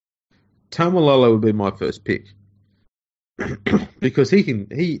 Tamalolo would be my first pick. Because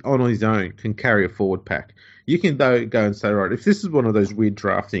he on his own can carry a forward pack. You can though go and say, right, if this is one of those weird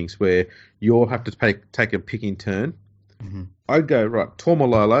draft things where you'll have to take a pick in turn, I'd go, right,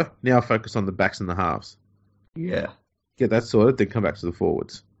 Tamalolo, now focus on the backs and the halves. Yeah. Get that sorted, then come back to the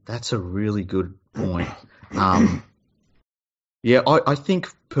forwards. That's a really good point. Yeah, I think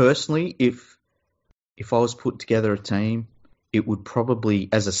personally, if I was put together a team, it would probably,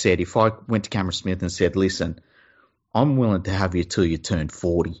 as I said, if I went to Cameron Smith and said, listen, I'm willing to have you till you turn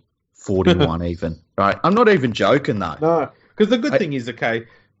 40, 41 even. Right? I'm not even joking though. No, because the good thing is, okay,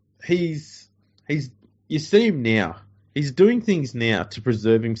 he's you see him now. He's doing things now to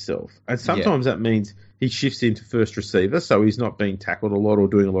preserve himself, and sometimes that means he shifts into first receiver, so he's not being tackled a lot or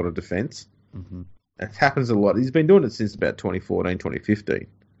doing a lot of defence. Mm-hmm. It happens a lot. He's been doing it since about 2014, 2015.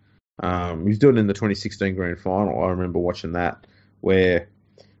 He's doing it in the 2016 grand final. I remember watching that, where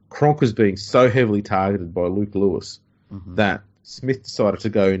Cronk was being so heavily targeted by Luke Lewis that Smith decided to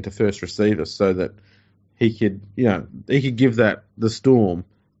go into first receiver so that he could give the Storm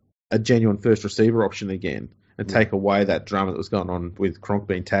a genuine first receiver option again and take away that drama that was going on with Cronk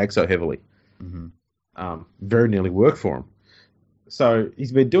being tagged so heavily. Very nearly worked for him. So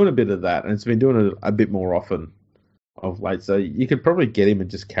he's been doing a bit of that, and it's been doing it a bit more often of late. So you could probably get him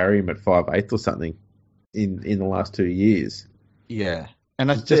and just carry him at 5'8" or something in the last 2 years. Yeah. And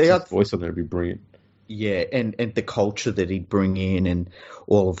I just his voice on there would be brilliant. Yeah, and the culture that he'd bring in and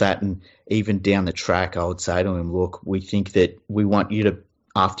all of that. And even down the track, I would say to him, look, we think that we want you to,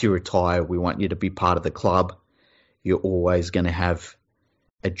 after you retire, we want you to be part of the club. You're always going to have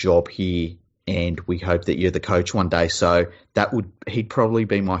a job here, and we hope that you're the coach one day. So he'd probably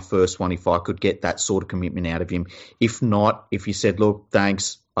be my first one if I could get that sort of commitment out of him. If not, if he said, look,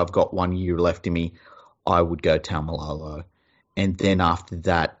 thanks, I've got 1 year left in me, I would go Taumalolo. And then after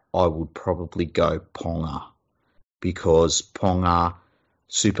that, I would probably go Ponga, because Ponga,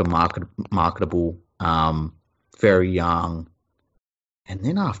 super marketable, very young. And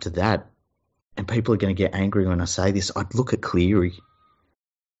then after that, and people are going to get angry when I say this, I'd look at Cleary.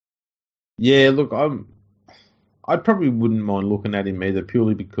 Yeah, look, I probably wouldn't mind looking at him either,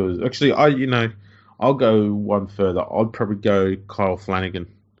 purely because actually, I'll go one further. I'd probably go Kyle Flanagan.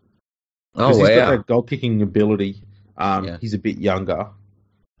 Oh, wow. He's got that goal kicking ability. He's a bit younger,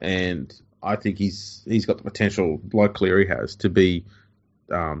 and I think he's got the potential, like Cleary has, to be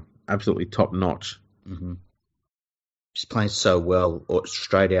absolutely top notch. Mm-hmm. He's playing so well,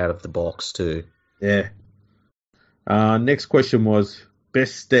 straight out of the box too. Yeah. Next question was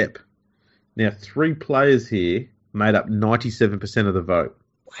best step. Now, 3 players here made up 97% of the vote.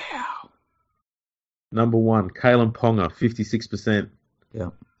 Wow. Number 1, Kalen Ponga, 56%. Yeah.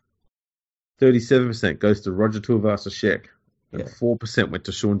 37% goes to Roger Tuivasa-Sheck, and 4% went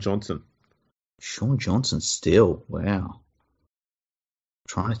to Sean Johnson. Sean Johnson still, wow. I'm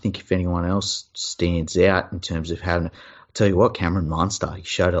trying to think if anyone else stands out in terms of having. I'll tell you what, Cameron Munster, he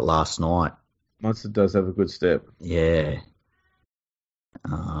showed it last night. Munster does have a good step. Yeah.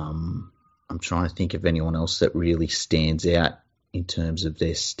 I'm trying to think of anyone else that really stands out in terms of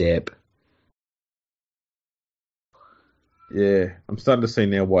their step. Yeah, I'm starting to see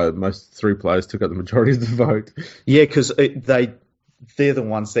now why most three players took up the majority of the vote. Yeah, because they're the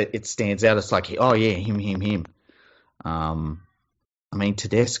ones that it stands out. It's like, oh yeah, him. Um, I mean,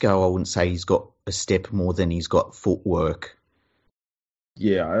 Tedesco, I wouldn't say he's got a step more than he's got footwork.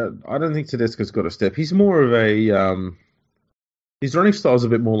 Yeah, I don't think Tedesco's got a step. He's more of his running style's a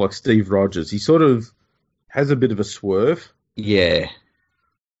bit more like Steve Rogers. He sort of has a bit of a swerve. Yeah,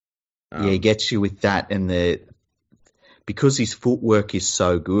 yeah, he Um, gets you with that, and because his footwork is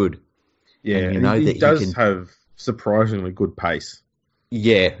so good, yeah, and you and know he that he does can. have surprisingly good pace.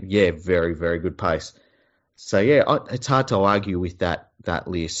 Yeah, very, very good pace. So yeah, it's hard to argue with that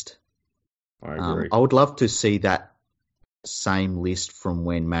list. I agree. I would love to see that same list from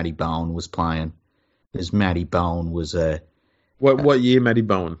when Matty Bowen was playing, because Matty Bowen was a What year, Matty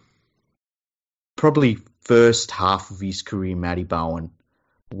Bowen? probably first half of his career. Matty Bowen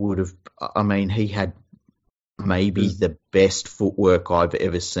would have. I mean, he had maybe Because the best footwork I've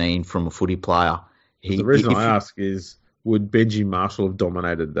ever seen from a footy player. the He, reason if I you, ask is, would Benji Marshall have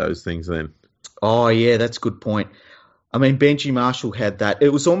dominated those things then? oh yeah, that's a good point. I mean, Benji Marshall had that. It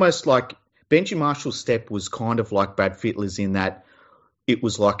was almost like Benji Marshall's step was kind of like Brad Fittler's in that it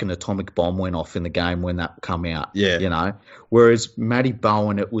was like an atomic bomb went off in the game when that come out, Yeah, you know. Whereas Matty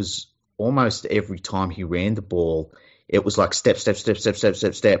Bowen, it was almost every time he ran the ball, it was like step.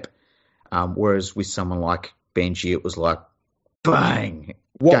 Whereas with someone like Benji, it was like bang,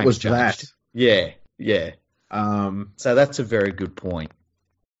 what game's was that? changed. Yeah. Um, So that's a very good point.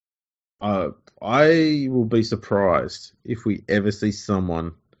 uh, I will be surprised if we ever see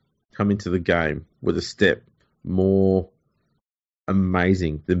someone come into the game with a step more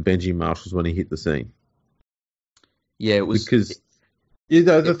amazing than Benji Marshall's when he hit the scene. Yeah, it was. Because you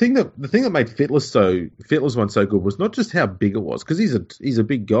know, It, the thing that made Fittler's one so good was not just how big it was, because he's a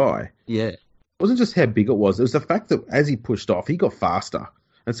big guy. yeah, It wasn't just how big it was the fact that as he pushed off, he got faster,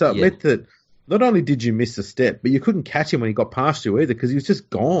 and so it yeah, meant that not only did you miss a step, but you couldn't catch him when he got past you either because he was just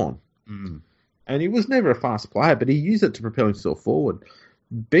gone. mm, And he was never a fast player, but he used it to propel himself forward.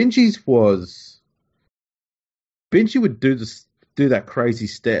 Benji's was Benji would do that crazy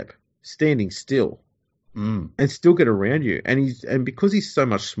step standing still mm. and still get around you, and because he's so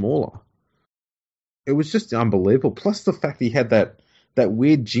much smaller, it was just unbelievable. Plus the fact he had that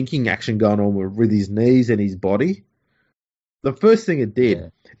weird jinking action going on with his knees and his body. The first thing it did Yeah.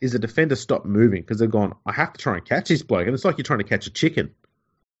 is the defender stopped moving because they're gone, I have to try and catch this bloke. And it's like you're trying to catch a chicken.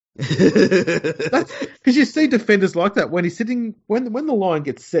 That's because you see defenders like that when he's sitting, when the line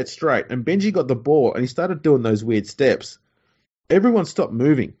gets set straight and Benji got the ball and he started doing those weird steps, everyone stopped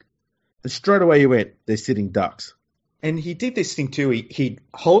moving. And straight away you went, they're sitting ducks. And he did this thing too. He'd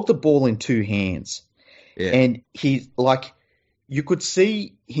hold the ball in two hands, Yeah. and you could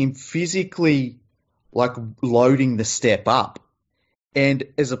see him physically like loading the step up. And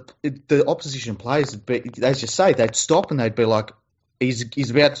the opposition players, as you say, they'd stop and they'd be like,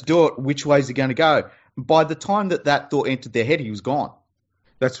 he's about to do it. Which way is he going to go? By the time that thought entered their head, he was gone.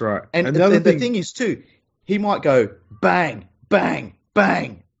 That's right. And Another the thing, thing is too, he might go bang, bang,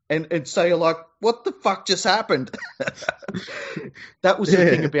 bang, and so you're like, what the fuck just happened? That was the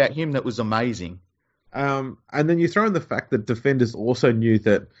thing about him that was amazing. and then you throw in the fact that defenders also knew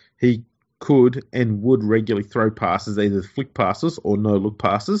that he could and would regularly throw passes, either flick passes or no look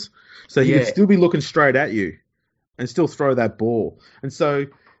passes. So he could Yeah, still be looking straight at you and still throw that ball. And so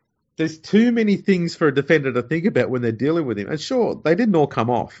there's too many things for a defender to think about when they're dealing with him. And sure, they didn't all come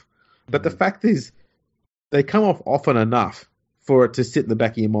off. But the fact is, they come off often enough for it to sit in the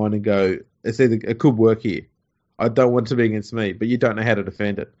back of your mind and go, it could work here. I don't want it to be against me, but you don't know how to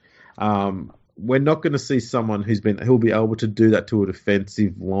defend it. We're not going to see someone who'll be able to do that to a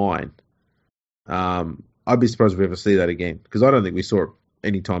defensive line. I'd be surprised if we ever see that again because I don't think we saw it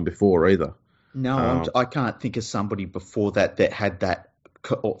any time before either. no, I can't think of somebody before that had that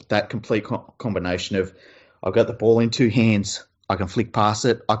complete combination of I've got the ball in two hands, I can flick pass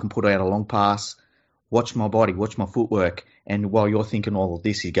it, I can put out a long pass, watch my body, watch my footwork, and while you're thinking all of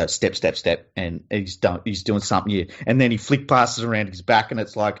this, he goes step, and he's doing something here, and then he flick passes around his back, and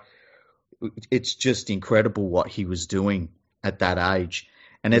it's just incredible what he was doing at that age,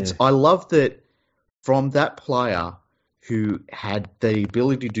 and I love that from that player who had the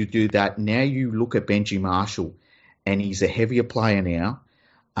ability to do that. Now you look at Benji Marshall, and he's a heavier player now.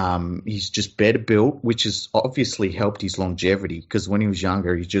 He's just better built, which has obviously helped his longevity because when he was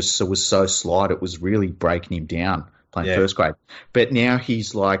younger, he just was so slight, it was really breaking him down playing first grade. But now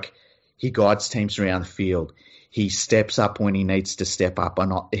he's like, he guides teams around the field. He steps up when he needs to step up.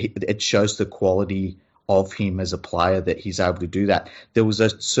 It shows the quality of him as a player that he's able to do that. There was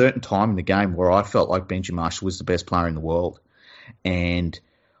a certain time in the game where I felt like Benji Marshall was the best player in the world. And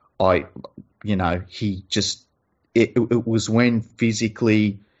he just, it was when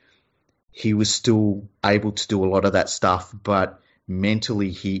physically he was still able to do a lot of that stuff, but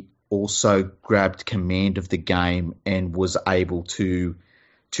mentally he also grabbed command of the game and was able to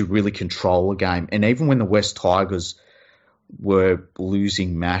really control a game. And even when the West Tigers were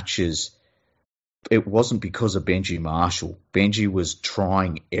losing matches, it wasn't because of Benji Marshall. Benji was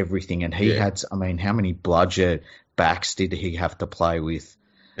trying everything, and he had, I mean, how many bludger backs did he have to play with?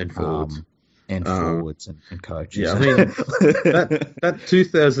 And forwards. Forwards and coaches. Yeah, I mean, that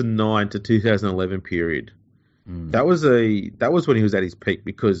 2009 to 2011 period, that was when he was at his peak,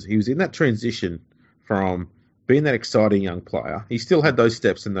 because he was in that transition from being that exciting young player. He still had those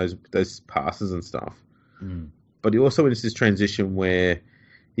steps and those passes and stuff. But he also went into this transition where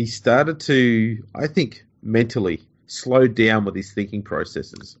he started to, I think, mentally slow down with his thinking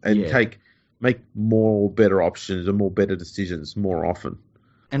processes and make more better options and more better decisions more often.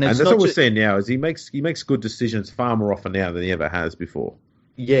 And that's what we're seeing now, is he makes good decisions far more often now than he ever has before.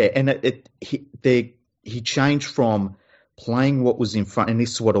 Yeah, and he changed from playing what was in front, and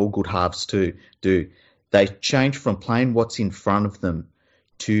this is what all good halves do. They change from playing what's in front of them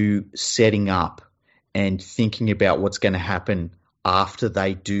to setting up and thinking about what's going to happen after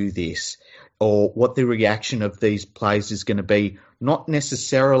they do this, or what the reaction of these players is going to be, not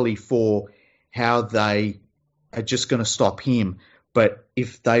necessarily for how they are just going to stop him, but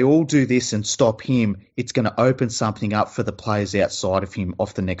if they all do this and stop him, it's going to open something up for the players outside of him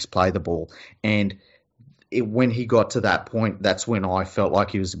off the next play the ball. And when he got to that point, that's when I felt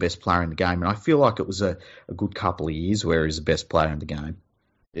like he was the best player in the game. And I feel like it was a good couple of years where he was the best player in the game.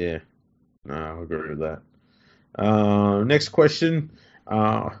 Yeah, no, I agree with that. Next question.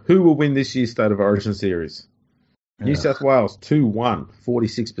 Who will win this year's State of Origin series? New South Wales 2-1,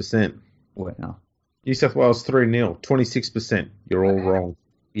 46%. Wow. New South Wales 3-0, 26%. You're all wrong.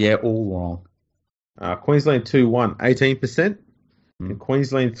 Yeah, all wrong. Queensland 2-1, 18%. And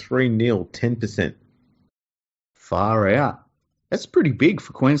Queensland 3-0, 10%. Far out. That's pretty big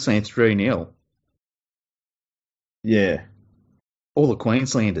for Queensland 3-0. Yeah. All the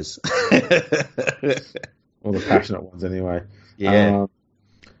Queenslanders. All the passionate ones, anyway. Yeah.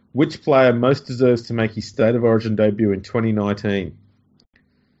 Which player most deserves to make his State of Origin debut in 2019?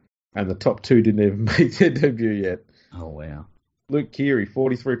 And the top two didn't even make their debut yet. Oh, wow. Luke Keary,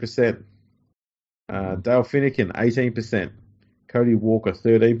 43%. Dale Finucane, 18%. Cody Walker,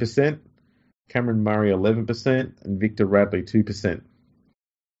 13%. Cameron Murray, 11%. And Victor Radley, 2%.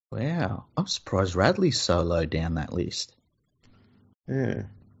 Wow. I'm surprised Radley's so low down that list. Yeah.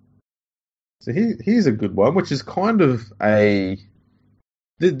 So here's a good one, which is kind of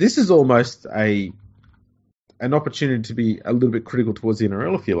this is almost an opportunity to be a little bit critical towards the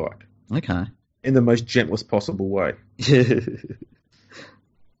NRL, if you like. Okay. In the most gentlest possible way. Should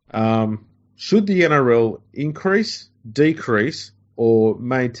the NRL increase, decrease, or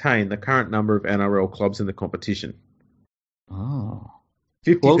maintain the current number of NRL clubs in the competition? Oh.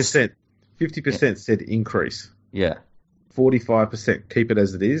 50% said increase. Yeah. 45% keep it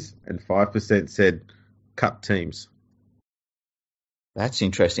as it is, and 5% said cut teams. That's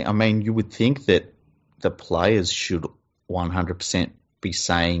interesting. I mean, you would think that the players should 100% be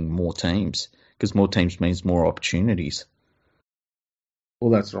saying more teams, because more teams means more opportunities.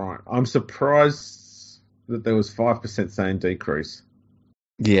 Well, that's right. I'm surprised that there was 5% saying decrease.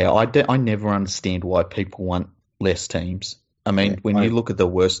 Yeah, I never understand why people want less teams. I mean, when you look at the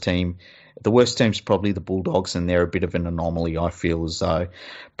worst team's probably the Bulldogs, and they're a bit of an anomaly, I feel as though.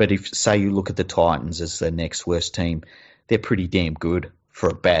 But if, say, you look at the Titans as the next worst team, they're pretty damn good for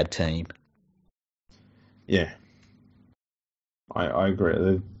a bad team. Yeah. I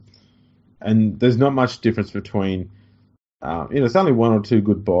agree. And there's not much difference between, it's only one or two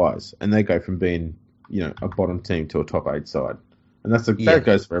good buys, and they go from being, a bottom team to a top 8 side. And that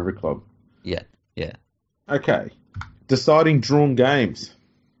goes for every club. Yeah, yeah. Okay. Deciding drawn games.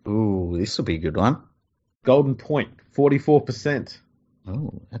 Ooh, this will be a good one. Golden Point, 44%.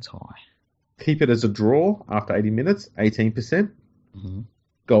 Oh, that's high. Keep it as a draw after 80 minutes, 18%. Mm-hmm.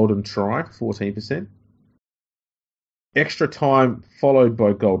 Golden try, 14%. Extra time followed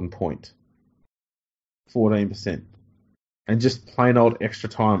by Golden Point, 14%. And just plain old extra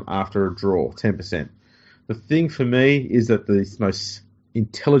time after a draw, 10%. The thing for me is that the most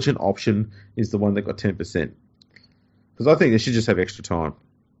intelligent option is the one that got 10%. Because I think they should just have extra time.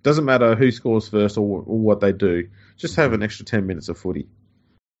 Doesn't matter who scores first or what they do. Just have an extra 10 minutes of footy.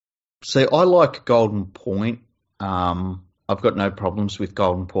 See, I like Golden Point. I I've got no problems with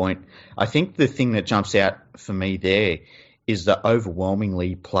Golden Point. I think the thing that jumps out for me there is that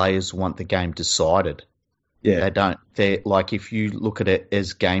overwhelmingly players want the game decided. Yeah, They don't. They're like, if you look at it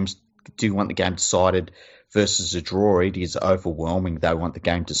as games, do you want the game decided versus a draw? It is overwhelming. They want the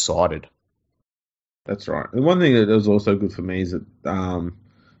game decided. that's right. And one thing that was also good for me is that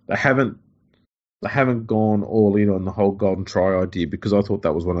they haven't they haven't gone all in on the whole golden try idea because I thought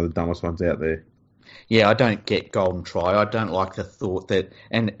that was one of the dumbest ones out there. Yeah, I don't get golden try. I don't like the thought that,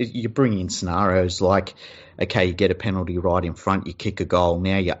 and you bring in scenarios like, okay, you get a penalty right in front, you kick a goal,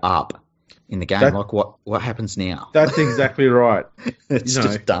 now you're up in the game. That Like, what happens now? that's exactly right. It's You know,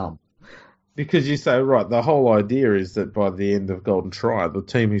 just dumb. because you say right, the whole idea is that by the end of golden try, the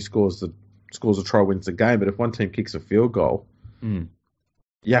team who scores a try wins the game. But if one team kicks a field goal, Mm.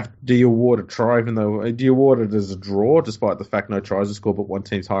 do you award a try even though do you award it as a draw despite the fact no tries are scored but one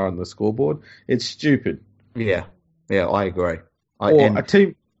team's higher on the scoreboard? It's stupid. Yeah, I agree. Or a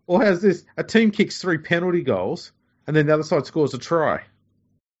team, or how's this? A team kicks 3 penalty goals and then the other side scores a try.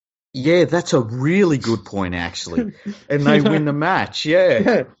 Yeah, that's a really good point, actually. And they win the match. Yeah,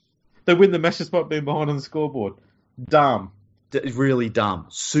 Yeah, they win the match despite being behind on the scoreboard. Dumb. Really dumb.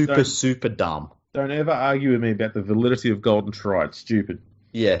 Don't Super dumb. don't ever argue with me about the validity of golden try. It's stupid.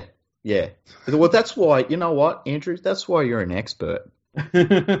 Yeah. Well, that's why, you know what, Andrew? That's why you're an expert.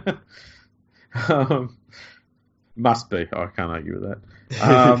 um, must be. I can't argue with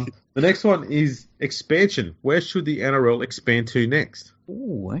that. The next one is expansion. Where should the NRL expand to next?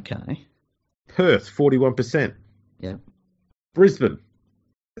 Ooh, okay. Perth, 41%. Yeah. Brisbane,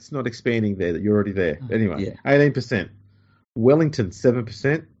 it's not expanding there. You're already there. Anyway, Yeah. 18%. Wellington,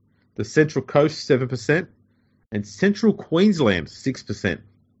 7%. The Central Coast, 7%. And Central Queensland, 6%.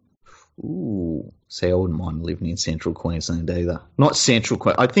 Ooh. See, I wouldn't mind living in Central Queensland either. Not Central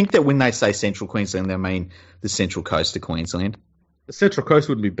Queensland. I think that when they say Central Queensland, they mean the Central Coast of Queensland. The Central Coast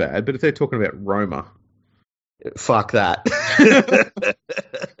wouldn't be bad, but if they're talking about Roma, Fuck that.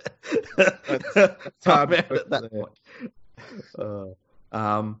 it's hard I'm out at that point.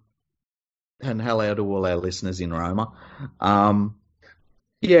 And hello to all our listeners in Roma.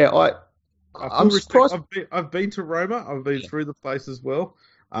 Yeah, I'm surprised. I've been to Roma. I've been through the place as well.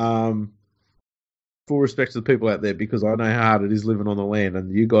 Full respect to the people out there because I know how hard it is living on the land,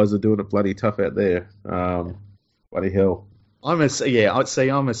 and you guys are doing it bloody tough out there. Bloody hell. I'd say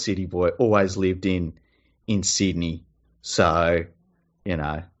I'm a city boy. Always lived in Sydney, so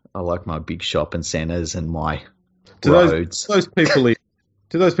I like my big shopping centres and my roads.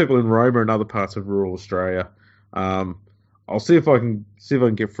 To those people in Roma and other parts of rural Australia, I'll see if I can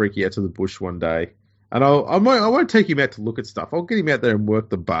get Freaky out to the bush one day, and I won't take him out to look at stuff. I'll get him out there and work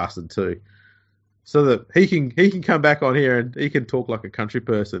the bastard too, so that he can come back on here and he can talk like a country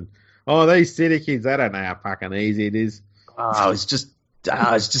person. Oh, these city kids, they don't know how fucking easy it is. I was just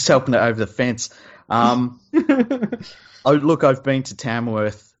helping it over the fence. I've been to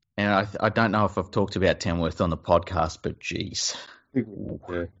Tamworth, and I don't know if I've talked about Tamworth on the podcast, but geez.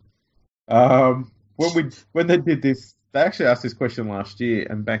 Yeah. When they did this, they actually asked this question last year,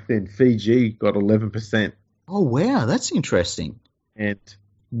 and back then Fiji got 11%, Oh wow, that's interesting. and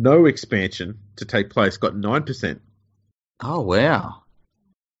no expansion to take place got 9%. Oh wow.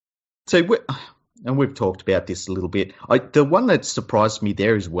 So, and we've talked about this a little bit. The one that surprised me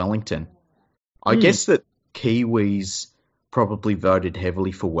there is Wellington. I guess that Kiwis probably voted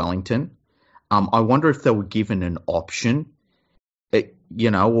heavily for Wellington. I wonder if they were given an option,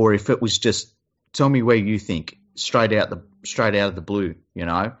 or if it was just tell me where you think straight out of the blue,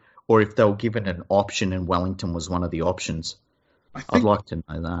 or if they were given an option and Wellington was one of the options. I'd like to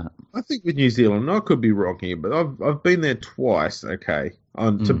know that. I think with New Zealand, and I could be wrong here, but I've been there twice, okay,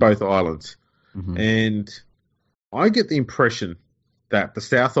 to both islands, and I get the impression that the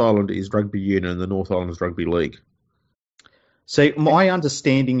South Island is rugby union and the North Island is rugby league. See, my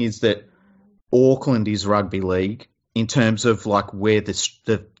understanding is that Auckland is rugby league in terms of like where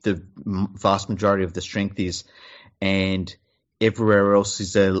the vast majority of the strength is, and everywhere else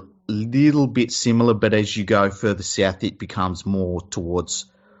is a little bit similar, but as you go further south, it becomes more towards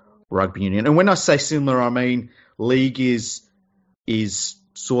rugby union. And when I say similar, I mean league is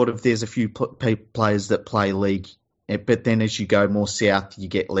sort of, there's a few players that play league, but then as you go more south, you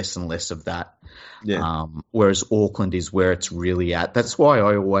get less and less of that. Yeah. Whereas Auckland is where it's really at. That's why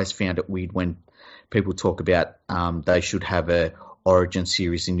I always found it weird when people talk about they should have a Origin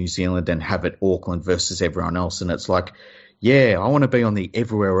series in New Zealand and have it Auckland versus everyone else, and it's like, yeah, I want to be on the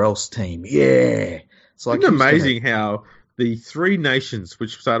everywhere else team. Yeah. It's like, Isn't it amazing how the 3 nations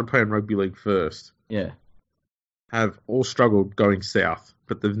which started playing rugby league first have all struggled going south,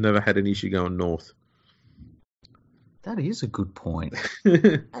 but they've never had an issue going north. That is a good point.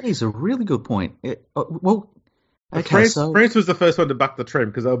 That is a really good point. Okay, so France was the first one to buck the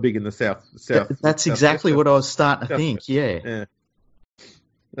trend because they were big in the that's exactly what I was starting to think. Yeah, yeah.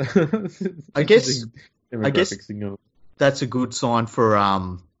 I guess I guess Demographic signal. that's a good sign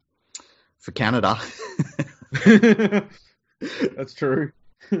for Canada. That's true.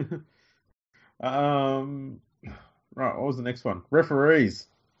 Right, what was the next one? Referees.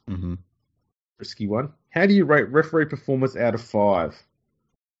 Hmm. Risky one. How do you rate referee performance out of 5?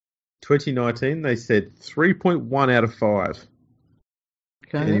 2019, they said 3.1 out of 5.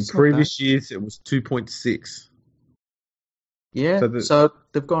 Okay, And in that's not bad. previous years, it was 2.6. Yeah, So so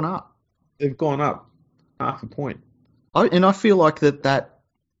they've gone up. they've gone up half a point. And I feel like that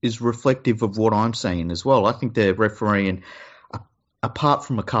is reflective of what I'm seeing as well. I think the refereeing, apart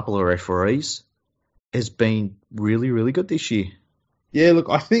from a couple of referees, has been really, really good this year. Yeah, look,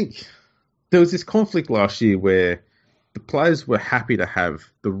 I think there was this conflict last year where the players were happy to have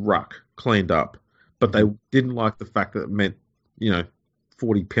the ruck cleaned up, but they didn't like the fact that it meant,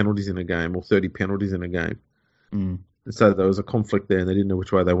 40 penalties in a game or 30 penalties in a game. Mm. And so there was a conflict there and they didn't know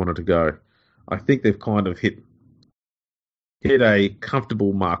which way they wanted to go. I think they've kind of hit a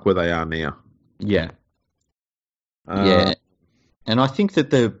comfortable mark where they are now. Yeah, yeah. And I think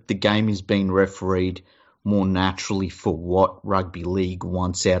that the game is being refereed more naturally for what rugby league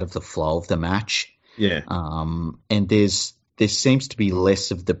wants out of the flow of the match. Yeah. And there seems to be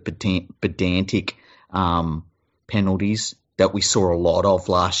less of the pedantic penalties that we saw a lot of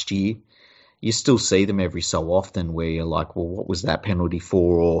last year. You still see them every so often where you're like, well, what was that penalty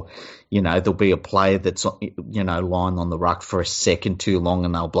for? Or, there'll be a player that's, lying on the ruck for a second too long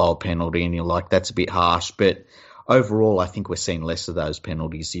and they'll blow a penalty and you're like, that's a bit harsh. But overall, I think we're seeing less of those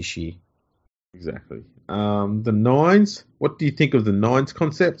penalties this year. Exactly. The nines, what do you think of the nines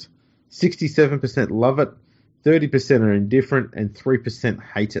concept? 67% love it, 30% are indifferent, and 3%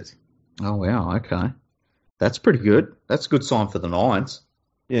 hate it. Oh, wow. Okay. That's pretty good. That's a good sign for the Nines.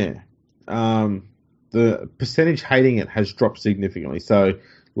 Yeah. The percentage hating it has dropped significantly. So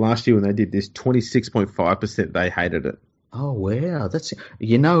last year when they did this, 26.5% they hated it. Oh, wow.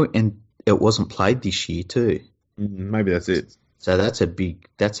 And it wasn't played this year too. Maybe that's it. So that's a big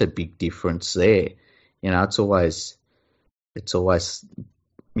difference there. It's always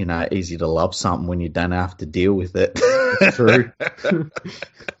easy to love something when you don't have to deal with it. That's true.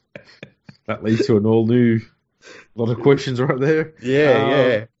 That leads to an all new lot of questions right there.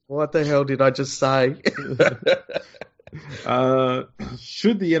 Yeah. What the hell did I just say?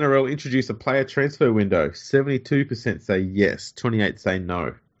 Should the NRL introduce a player transfer window? 72% say yes, 28% say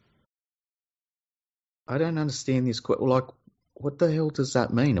no. I don't understand this. Like, what the hell does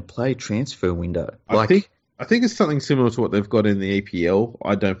that mean? A player transfer window? I think it's something similar to what they've got in the EPL.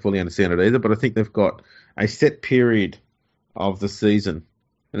 I don't fully understand it either, but I think they've got a set period of the season,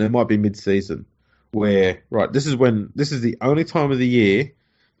 and it might be mid-season, where this is the only time of the year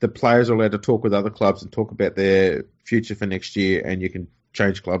the players are allowed to talk with other clubs and talk about their future for next year, and you can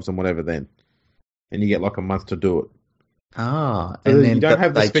change clubs and whatever then, and you get like a month to do it. Ah, so and then you don't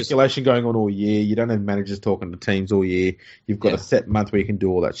have the speculation going on all year. You don't have managers talking to teams all year. You've got a set month where you can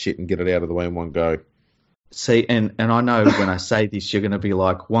do all that shit and get it out of the way in one go. See, and I know when I say this, you're going to be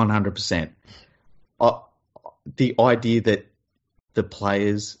like 100%. The idea that the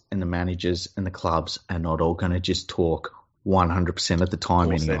players and the managers and the clubs are not all going to just talk 100% of the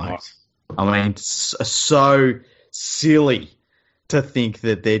time anyway. I mean, it's so silly to think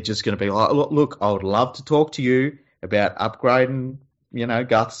that they're just going to be like, look, I would love to talk to you about upgrading,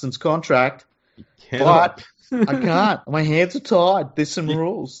 Gutherson's contract, but I can't. My hands are tied. There's some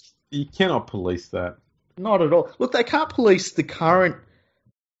rules. You cannot police that. Not at all. Look, they can't police the current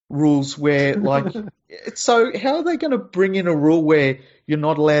rules where, like, so how are they going to bring in a rule where you're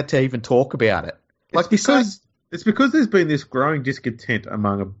not allowed to even talk about it? Like, it's because there's been this growing discontent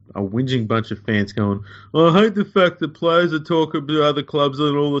among a whinging bunch of fans going, I hate the fact that players are talking to other clubs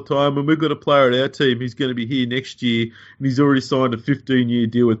all the time, and we've got a player at our team who's going to be here next year, and he's already signed a 15-year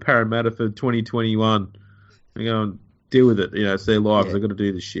deal with Parramatta for 2021. And going, deal with it. It's their lives. They've got to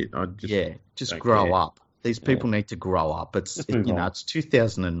do this shit. Just grow up. These people need to grow up. It's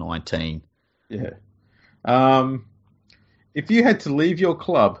 2019. Yeah. If you had to leave your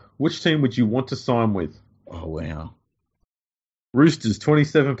club, which team would you want to sign with? Oh, wow. Roosters,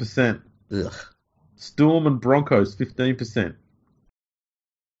 27%. Ugh. Storm and Broncos, 15%.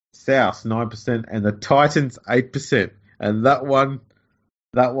 South, 9%. And the Titans, 8%. And that one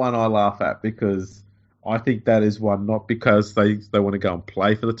I laugh at because I think that is one not because they want to go and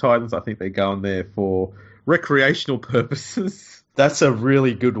play for the Titans. I think they're going there for recreational purposes. That's a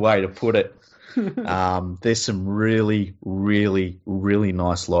really good way to put it. There's some really, really, really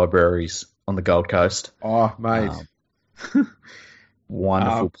nice libraries on the Gold Coast. Oh, mate. Um,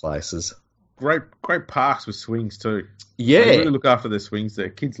 wonderful places. Great parks with swings too. They Yeah, really look after their swings there.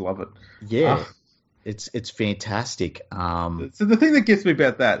 Kids love it. yeah. It's fantastic. So the thing that gets me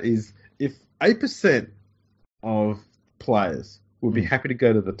about that is if 8% of players would be happy to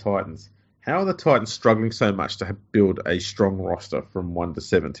go to the Titans, how are the Titans struggling so much to build a strong roster from 1 to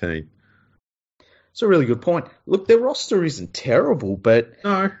 17? It's a really good point. Look, their roster isn't terrible, but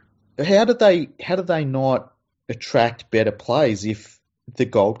No. how do they not attract better players if the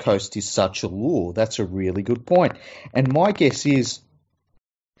Gold Coast is such a lure? That's a really good point. And my guess is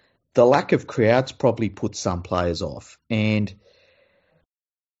the lack of crowds probably put some players off. And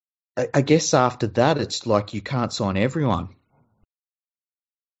I guess after that, it's like you can't sign everyone.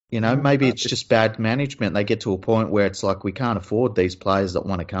 Maybe it's just bad management. They get to a point where it's like we can't afford these players that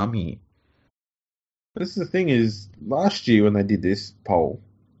want to come here. This is the thing is, last year when they did this poll,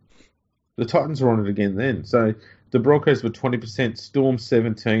 the Titans were on it again then. So the Broncos were 20%, Storm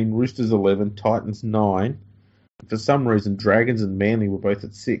 17, Roosters 11, Titans 9. For some reason, Dragons and Manly were both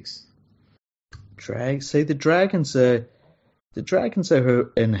at 6. The Dragons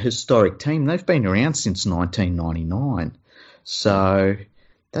are an historic team. They've been around since 1999. So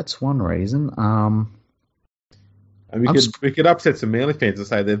that's one reason. And we could upset some Manly fans and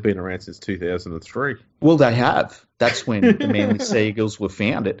say they've been around since 2003. Well, they have. That's when the Manly Seagulls were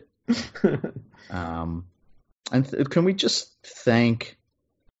founded. And can we just thank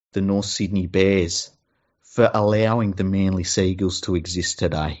the North Sydney Bears for allowing the Manly Seagulls to exist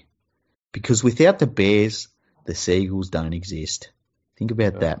today? Because without the Bears, the Seagulls don't exist. Think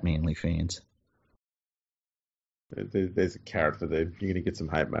about that, Manly fans. There's a carrot for them. You're going to get some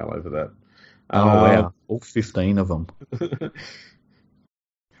hate mail over that. Oh, wow. All 15 of them.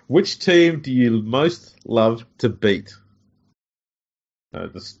 Which team do you most love to beat?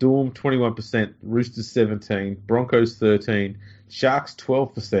 The Storm, 21%, Roosters, 17%, Broncos, 13%, Sharks,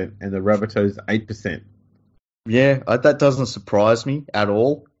 12%, and the Rabbitohs, 8%. Yeah, that doesn't surprise me at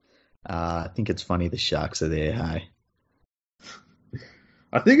all. I think it's funny the Sharks are there, hey?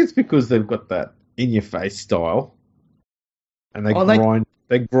 I think it's because they've got that in-your-face style, and they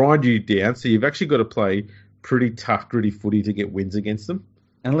grind you down, so you've actually got to play pretty tough, gritty footy to get wins against them.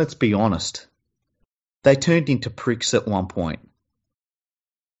 And let's be honest, they turned into pricks at one point.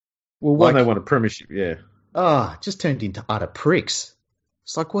 Well, they won a premiership, yeah. Just turned into utter pricks.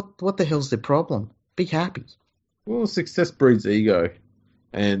 It's like, what the hell's their problem? Be happy. Well, success breeds ego,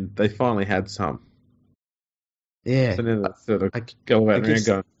 and they finally had some. Yeah. So then they sort of go out around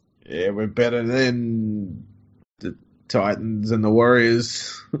going, yeah, we're better than the Titans and the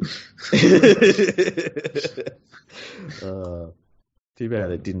Warriors. Too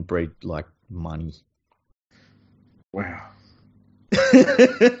bad it didn't breed, money. Wow.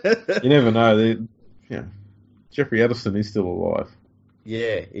 You never know. Jeffrey Addison is still alive.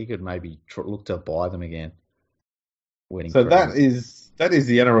 Yeah, he could maybe look to buy them again. So that is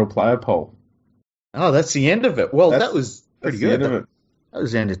the NRL player poll. Oh, that's the end of it. Well, that was pretty good. That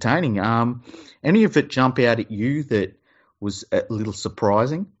was entertaining. Any of it jump out at you that was a little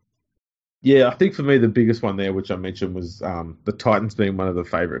surprising? Yeah, I think for me the biggest one there, which I mentioned, was the Titans being one of the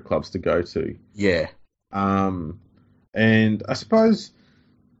favourite clubs to go to. Yeah. And I suppose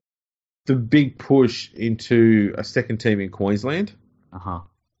the big push into a second team in Queensland.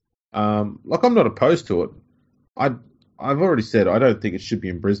 I'm not opposed to it. I've already said I don't think it should be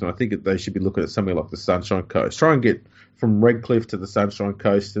in Brisbane. I think they should be looking at somewhere like the Sunshine Coast. Try and get from Redcliffe to the Sunshine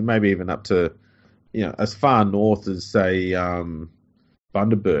Coast, and maybe even up to, as far north as say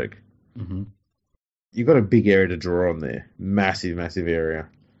Bundaberg. Mm-hmm. You've got a big area to draw on there, massive, massive area.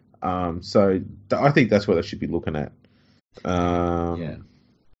 So I think that's what they should be looking at. Yeah.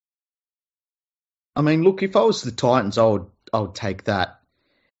 I mean, look, if I was the Titans, I would take that,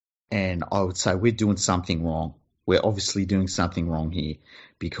 and I would say we're doing something wrong. We're obviously doing something wrong here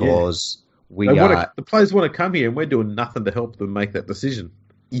because the players want to come here, and we're doing nothing to help them make that decision.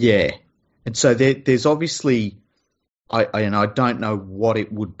 Yeah, and so there's obviously, I don't know what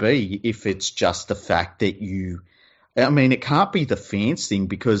it would be if it's just the fact that it can't be the fans thing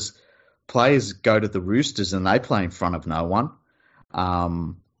because players go to the Roosters and they play in front of no one.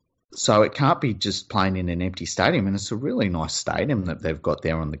 So it can't be just playing in an empty stadium, and it's a really nice stadium that they've got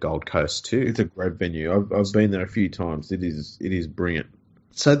there on the Gold Coast too. It's a great venue. I've been there a few times. It is brilliant.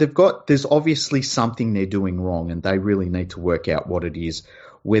 So there's obviously something they're doing wrong, and they really need to work out what it is.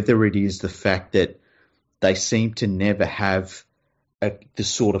 Whether it is the fact that they seem to never have the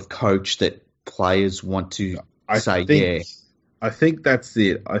sort of coach that players want to say, yeah. I think that's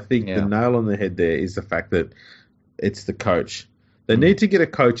it. I think the Yeah. nail on the head there is the fact that it's the coach. They Mm. need to get a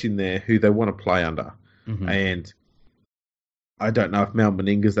coach in there who they want to play under. Hmm. And I don't know if Mal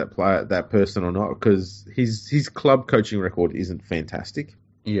Meninga's that person or not, because his club coaching record isn't fantastic.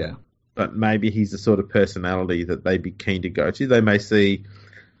 Yeah. But maybe he's the sort of personality that they'd be keen to go to. They may see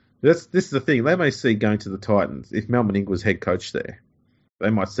this is the thing. They may see going to the Titans if Mal Meninga was head coach there.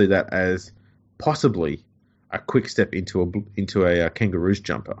 They might see that as possibly a quick step into a Kangaroos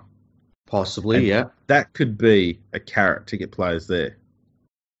jumper. Possibly, And yeah. that could be a carrot to get players there.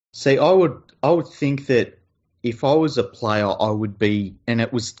 See, I would think that if I was a player, I would be, and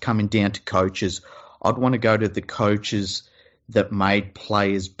it was coming down to coaches, I'd want to go to the coaches that made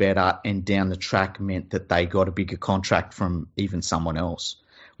players better and down the track meant that they got a bigger contract from even someone else,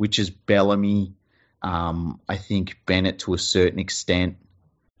 which is Bellamy, I think Bennett to a certain extent.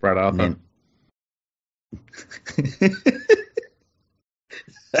 Brad Arthur.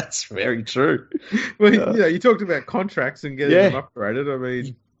 That's very true. Well, you talked about contracts and getting them upgraded. I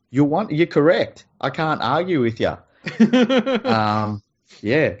mean, you're correct. I can't argue with you.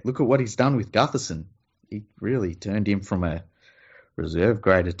 Yeah, look at what he's done with Gutherson. He really turned him from a reserve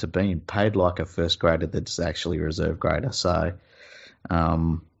grader to being paid like a first grader that's actually a reserve grader. So,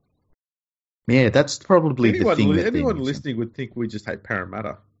 yeah, that's probably the thing. Anyone listening would think we just hate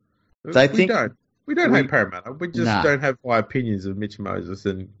Parramatta. We don't. We don't hate Parramatta. We just don't have high opinions of Mitch Moses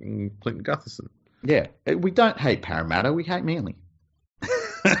and Clinton Gutherson. Yeah, we don't hate Parramatta. We hate Manly.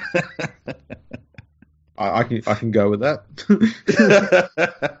 I can go with that.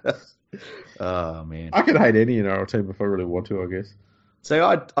 Oh man, I can hate any NRL team if I really want to, I guess.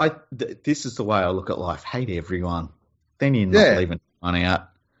 So this is the way I look at life. Hate everyone. Then you're not leaving money out.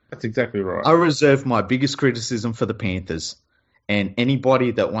 That's exactly right. I reserve my biggest criticism for the Panthers. And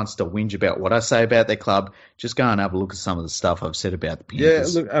anybody that wants to whinge about what I say about their club, just go and have a look at some of the stuff I've said about the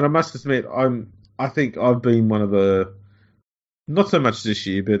Panthers. Yeah, look, and I must admit, I think I've been one of the, not so much this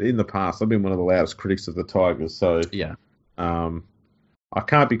year, but in the past, I've been one of the loudest critics of the Tigers. So yeah, I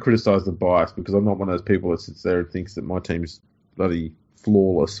can't be criticised of bias because I'm not one of those people that sits there and thinks that my team's bloody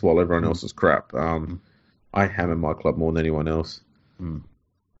flawless while everyone else is crap. I hammer my club more than anyone else.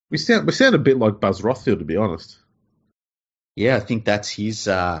 We sound a bit like Buzz Rothfield, to be honest. Yeah, I think that's his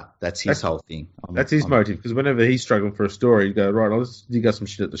whole thing. That's his motive, because whenever he's struggling for a story, you go, right, I'll just dig up some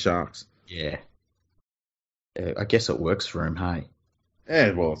shit at the Sharks. Yeah. I guess it works for him, hey?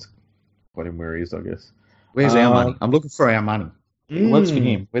 Yeah, well, it's got him where he is, I guess. Where's our money? I'm looking for our money. What's for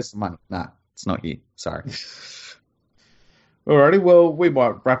him? Where's the money? Nah, it's not you. Sorry. Alrighty, well, we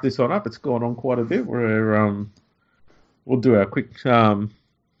might wrap this one up. It's gone on quite a bit. We'll do our quick,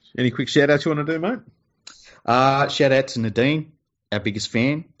 any quick shout-outs you want to do, mate? Shout out to Nadine, our biggest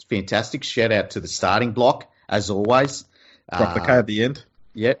fan. It's fantastic. Shout out to the starting block, as always. Drop the K at the end.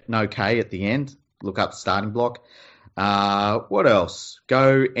 Yeah, no K at the end. Look up the starting block. What else?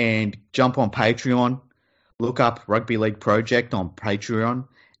 Go and jump on Patreon. Look up Rugby League Project on Patreon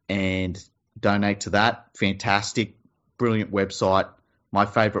and donate to that. Fantastic, brilliant website. My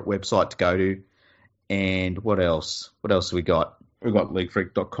favourite website to go to. And what else? What else have we got? We've got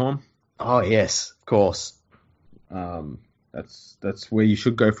leaguefreak.com. Oh, yes, of course. That's where you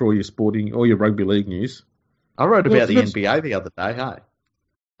should go for all your rugby league news. I wrote about the NBA the other day, hey?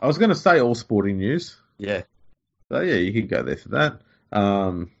 I was going to say all sporting news. Yeah. So, yeah, you can go there for that.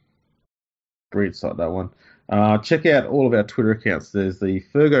 Brilliant site, that one. Check out all of our Twitter accounts. There's the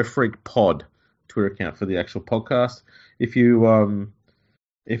Fergo Freak Pod Twitter account for the actual podcast. If you want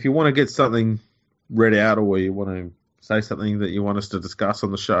to get something read out or you want to say something that you want us to discuss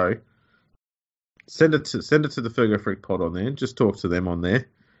on the show, send it to the Fergo Freak Pod on there. Just talk to them on there.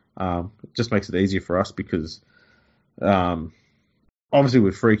 It just makes it easier for us because, obviously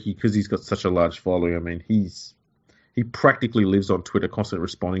with Freaky, because he's got such a large following. I mean, he practically lives on Twitter, constantly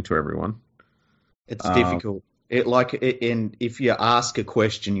responding to everyone. It's difficult. And if you ask a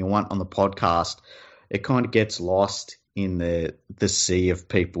question you want on the podcast, it kind of gets lost in the sea of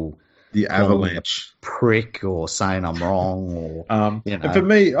people. The avalanche. Prick or saying I'm wrong or And for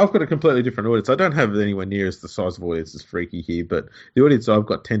me, I've got a completely different audience. I don't have anywhere near as the size of audience as Freaky here, but the audience I've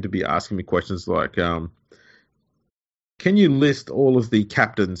got tend to be asking me questions like, can you list all of the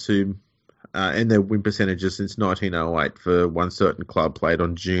captains who and their win percentages since 1908 for one certain club played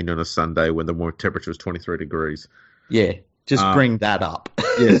on June on a Sunday when the temperature was 23 degrees? Yeah, just bring that up.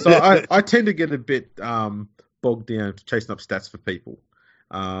 Yeah, so I tend to get a bit bogged down chasing up stats for people.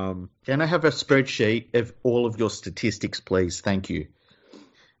 Can I have a spreadsheet of all of your statistics, please? Thank you.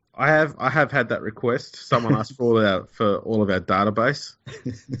 I have had that request. Someone asked for all of our database.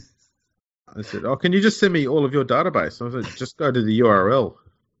 I said, "Oh, can you just send me all of your database?" I said, "Just go to the URL."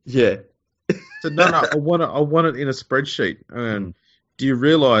 Yeah. I said, "No, no, I want it in a spreadsheet." And Mm. do you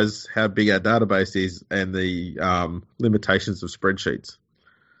realize how big our database is and the limitations of spreadsheets?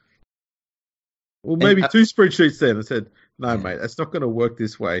 Well, And maybe two spreadsheets then. I said, "No, yeah, mate, that's not going to work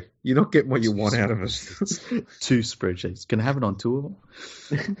this way. You're not getting what you two want out of spreadsheets. it." Two spreadsheets. Can I have it on two of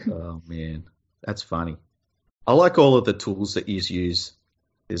them? Oh man, that's funny. I like all of the tools that you use.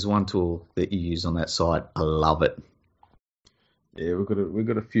 There's one tool that you use on that site. I love it. Yeah, we've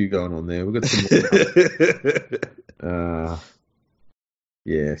got a few going on there. We've got some more coming.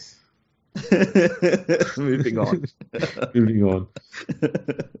 Yes. Moving on. Moving on.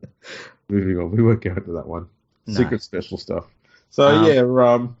 Moving on. We won't go into that one. No. Secret special stuff. So Um, yeah,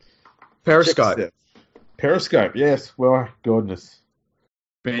 check this Periscope, out. Periscope. Yes. Well, goodness,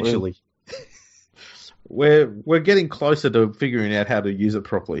 we're eventually. we're getting closer to figuring out how to use it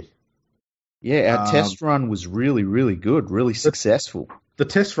properly. Yeah, our Um, test run was really, really good, really the, successful. the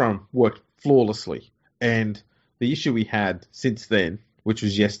test run worked flawlessly, and the issue we had since then, which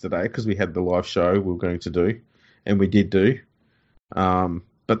was yesterday, because we had the live show we were going to do, and we did do,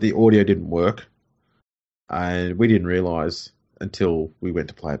 but the audio didn't work, and we didn't realise until we went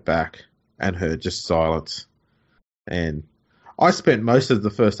to play it back and heard just silence. And I spent most of the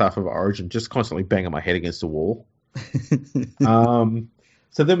first half of Origin just constantly banging my head against the wall.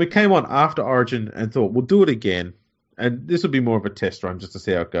 So then we came on after Origin and thought we'll do it again, and this will be more of a test run just to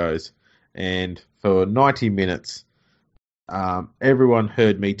see how it goes. And for 90 minutes, everyone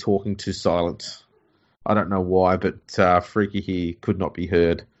heard me talking to silence. I don't know why, but Freaky here could not be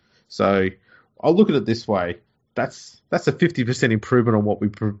heard. So I'll look at it this way. That's a 50% improvement on what we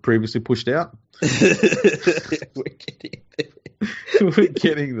previously pushed out. We're getting We're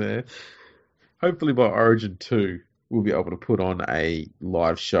getting there. Hopefully by Origin 2, we'll be able to put on a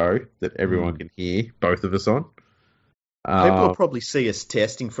live show that everyone can hear, both of us on. People will probably see us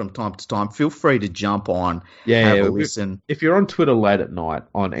testing from time to time. Feel free to jump on, have a listen. If you're on Twitter late at night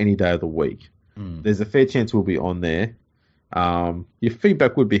on any day of the week, there's a fair chance we'll be on there. Your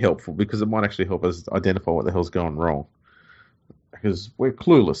feedback would be helpful because it might actually help us identify what the hell's going wrong. Because we're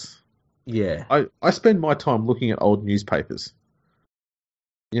clueless. Yeah. I spend my time looking at old newspapers.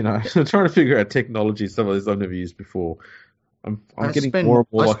 You know, trying to figure out technology, some of these I've never used before. I'm getting more and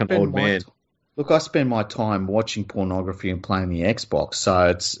more like an old man. Look, I spend my time watching pornography and playing the Xbox, so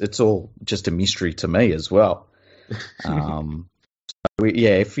it's all just a mystery to me as well.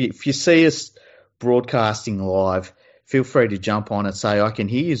 If you see us broadcasting live, feel free to jump on and say, I can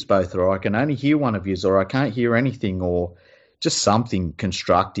hear you both, or I can only hear one of you, or I can't hear anything, or just something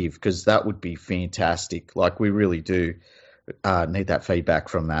constructive, because that would be fantastic. Like, we really do need that feedback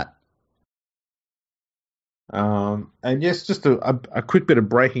from that. And yes, just a quick bit of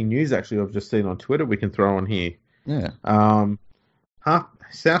breaking news, actually, I've just seen on Twitter we can throw on here. Yeah.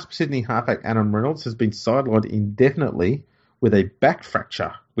 South Sydney halfback Adam Reynolds has been sidelined indefinitely with a back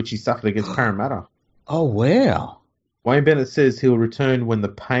fracture, which he suffered against Parramatta. Oh, wow. Wayne Bennett says he'll return when the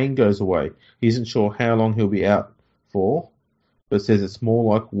pain goes away. He isn't sure how long he'll be out for, but says it's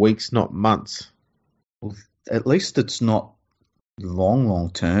more like weeks, not months. Well, at least it's not long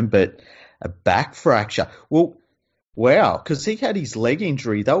term, but a back fracture. Well, wow, because he had his leg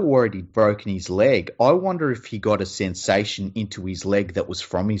injury. They were worried he'd broken his leg. I wonder if he got a sensation into his leg that was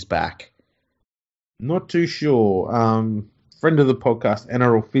from his back. Not too sure. Friend of the podcast,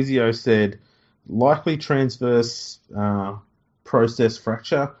 NRL Physio, said likely transverse process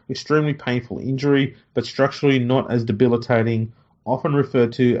fracture, extremely painful injury, but structurally not as debilitating, often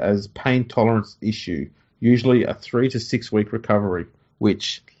referred to as pain tolerance issue, usually a 3 to 6 week recovery,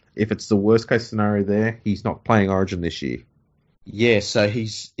 which, if it's the worst case scenario there, he's not playing Origin this year. Yeah, so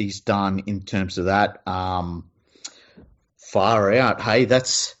he's done in terms of that. Far out. Hey,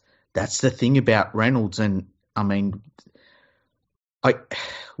 that's the thing about Reynolds, and I mean,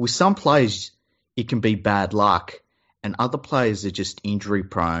 with some players it can be bad luck, and other players are just injury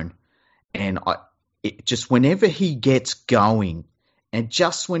prone. And just whenever he gets going, and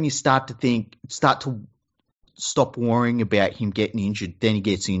just when you start to stop worrying about him getting injured, then he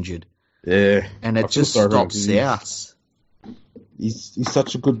gets injured. Yeah, and it just stops out. He's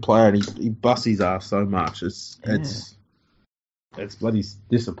such a good player, and he busts his ass so much. It's bloody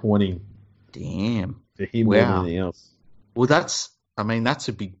disappointing. Damn. For him more than anything else. Well, that's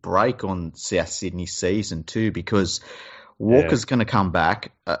a big break on South Sydney season too, because Walker's going to come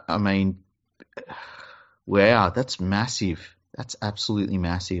back. I mean, wow, that's massive. That's absolutely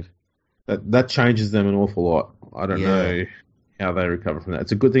massive. That changes them an awful lot. I don't know how they recover from that.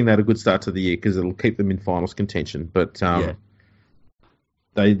 It's a good thing they had a good start to the year because it'll keep them in finals contention. But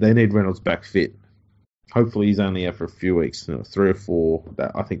they need Reynolds back fit. Hopefully, he's only out for a few weeks, 3 or 4.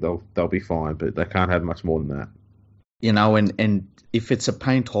 That I think they'll be fine, but they can't have much more than that. And if it's a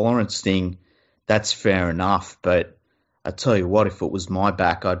pain tolerance thing, that's fair enough. But I tell you what, if it was my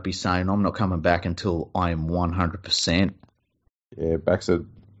back, I'd be saying I'm not coming back until I am 100%. Yeah, backs are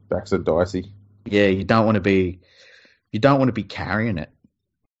dicey. Yeah, you don't want to be carrying it.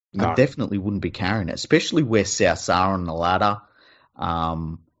 I No. definitely wouldn't be carrying it, especially where Souths are on the ladder.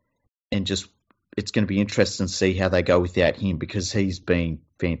 And just it's going to be interesting to see how they go without him because he's been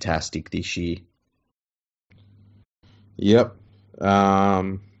fantastic this year. Yep.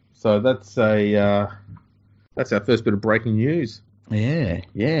 So that's our first bit of breaking news.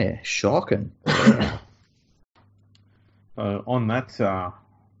 Yeah, shocking. On that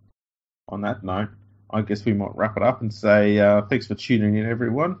note, I guess we might wrap it up and say thanks for tuning in,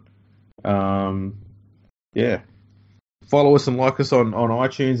 everyone. Yeah, follow us and like us on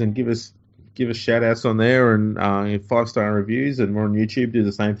iTunes and give us shout outs on there and 5-star reviews, and we're on YouTube. Do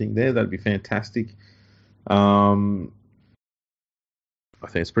the same thing there. That'd be fantastic. I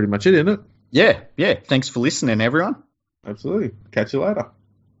think it's pretty much it, isn't it? Yeah. Thanks for listening, everyone. Absolutely. Catch you later.